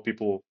trying to help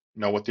people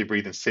know what they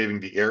breathe and saving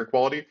the air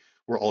quality,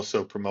 we're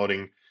also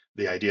promoting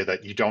the idea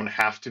that you don't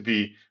have to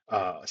be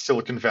a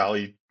Silicon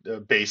Valley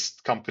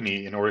based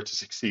company in order to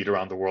succeed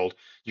around the world.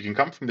 You can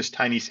come from this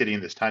tiny city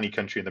in this tiny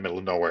country in the middle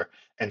of nowhere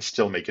and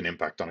still make an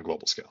impact on a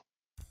global scale.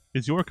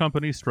 Is your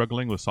company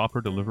struggling with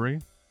software delivery?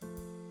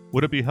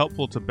 Would it be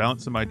helpful to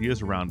bounce some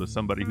ideas around with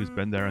somebody who's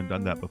been there and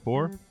done that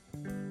before?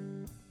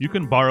 You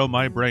can borrow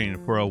my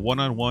brain for a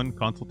one-on-one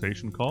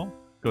consultation call.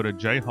 Go to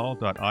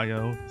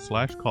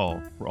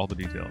jhall.io/call for all the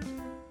details.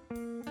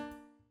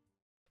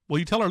 Will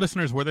you tell our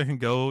listeners where they can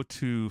go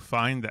to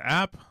find the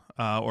app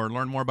or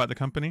learn more about the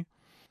company?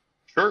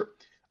 Sure.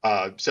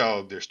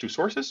 So there's two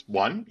sources.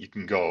 One, you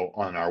can go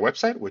on our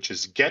website, which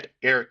is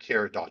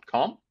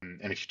getaircare.com.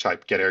 And if you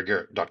type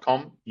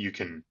getaircare.com, you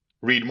can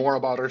read more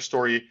about our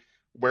story,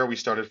 where we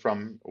started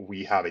from.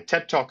 We have a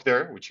TED Talk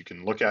there, which you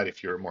can look at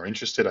if you're more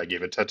interested. I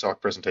gave a TED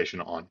Talk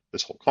presentation on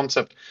this whole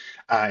concept.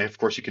 And of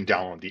course, you can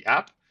download the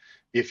app.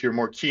 If you're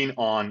more keen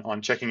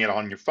on checking it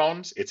on your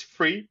phones, it's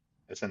free.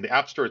 It's in the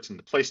App Store. It's in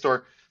the Play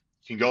Store.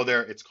 You can go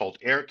there. It's called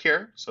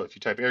AirCare. So if you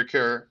type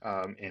AirCare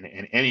in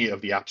any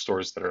of the app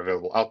stores that are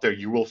available out there,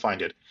 you will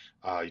find it.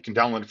 You can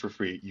download it for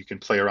free. You can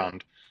play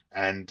around,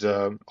 and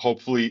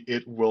hopefully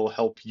it will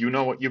help you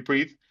know what you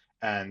breathe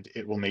and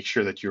it will make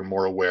sure that you're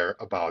more aware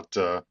about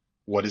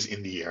what is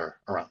in the air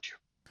around you.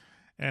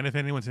 And if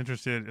anyone's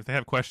interested, if they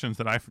have questions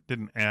that I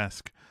didn't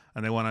ask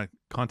and they want to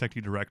contact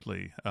you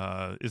directly,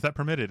 is that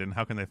permitted, and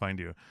how can they find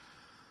you?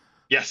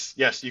 Yes,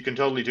 you can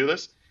totally do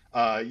this.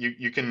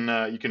 You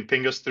can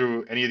ping us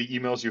through any of the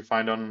emails you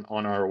find on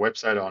our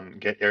website on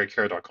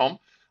getaircare.com.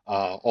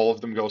 All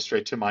of them go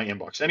straight to my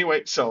inbox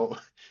anyway. So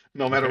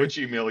no matter which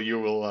email you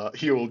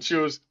will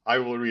choose, I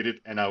will read it,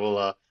 and I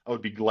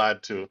would be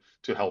glad to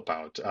help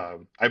out.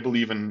 I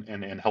believe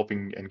in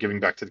helping and giving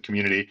back to the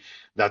community.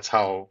 That's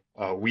how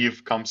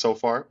we've come so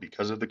far,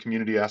 because of the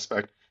community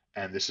aspect,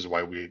 and this is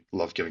why we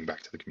love giving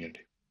back to the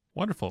community.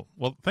 Wonderful.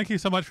 Well, thank you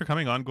so much for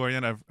coming on,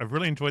 Gorjan. I've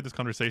really enjoyed this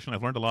conversation.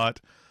 I've learned a lot.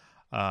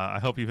 I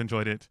hope you've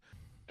enjoyed it.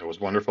 It was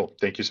wonderful.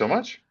 Thank you so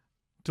much.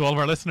 To all of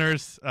our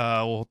listeners,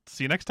 we'll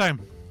see you next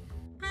time.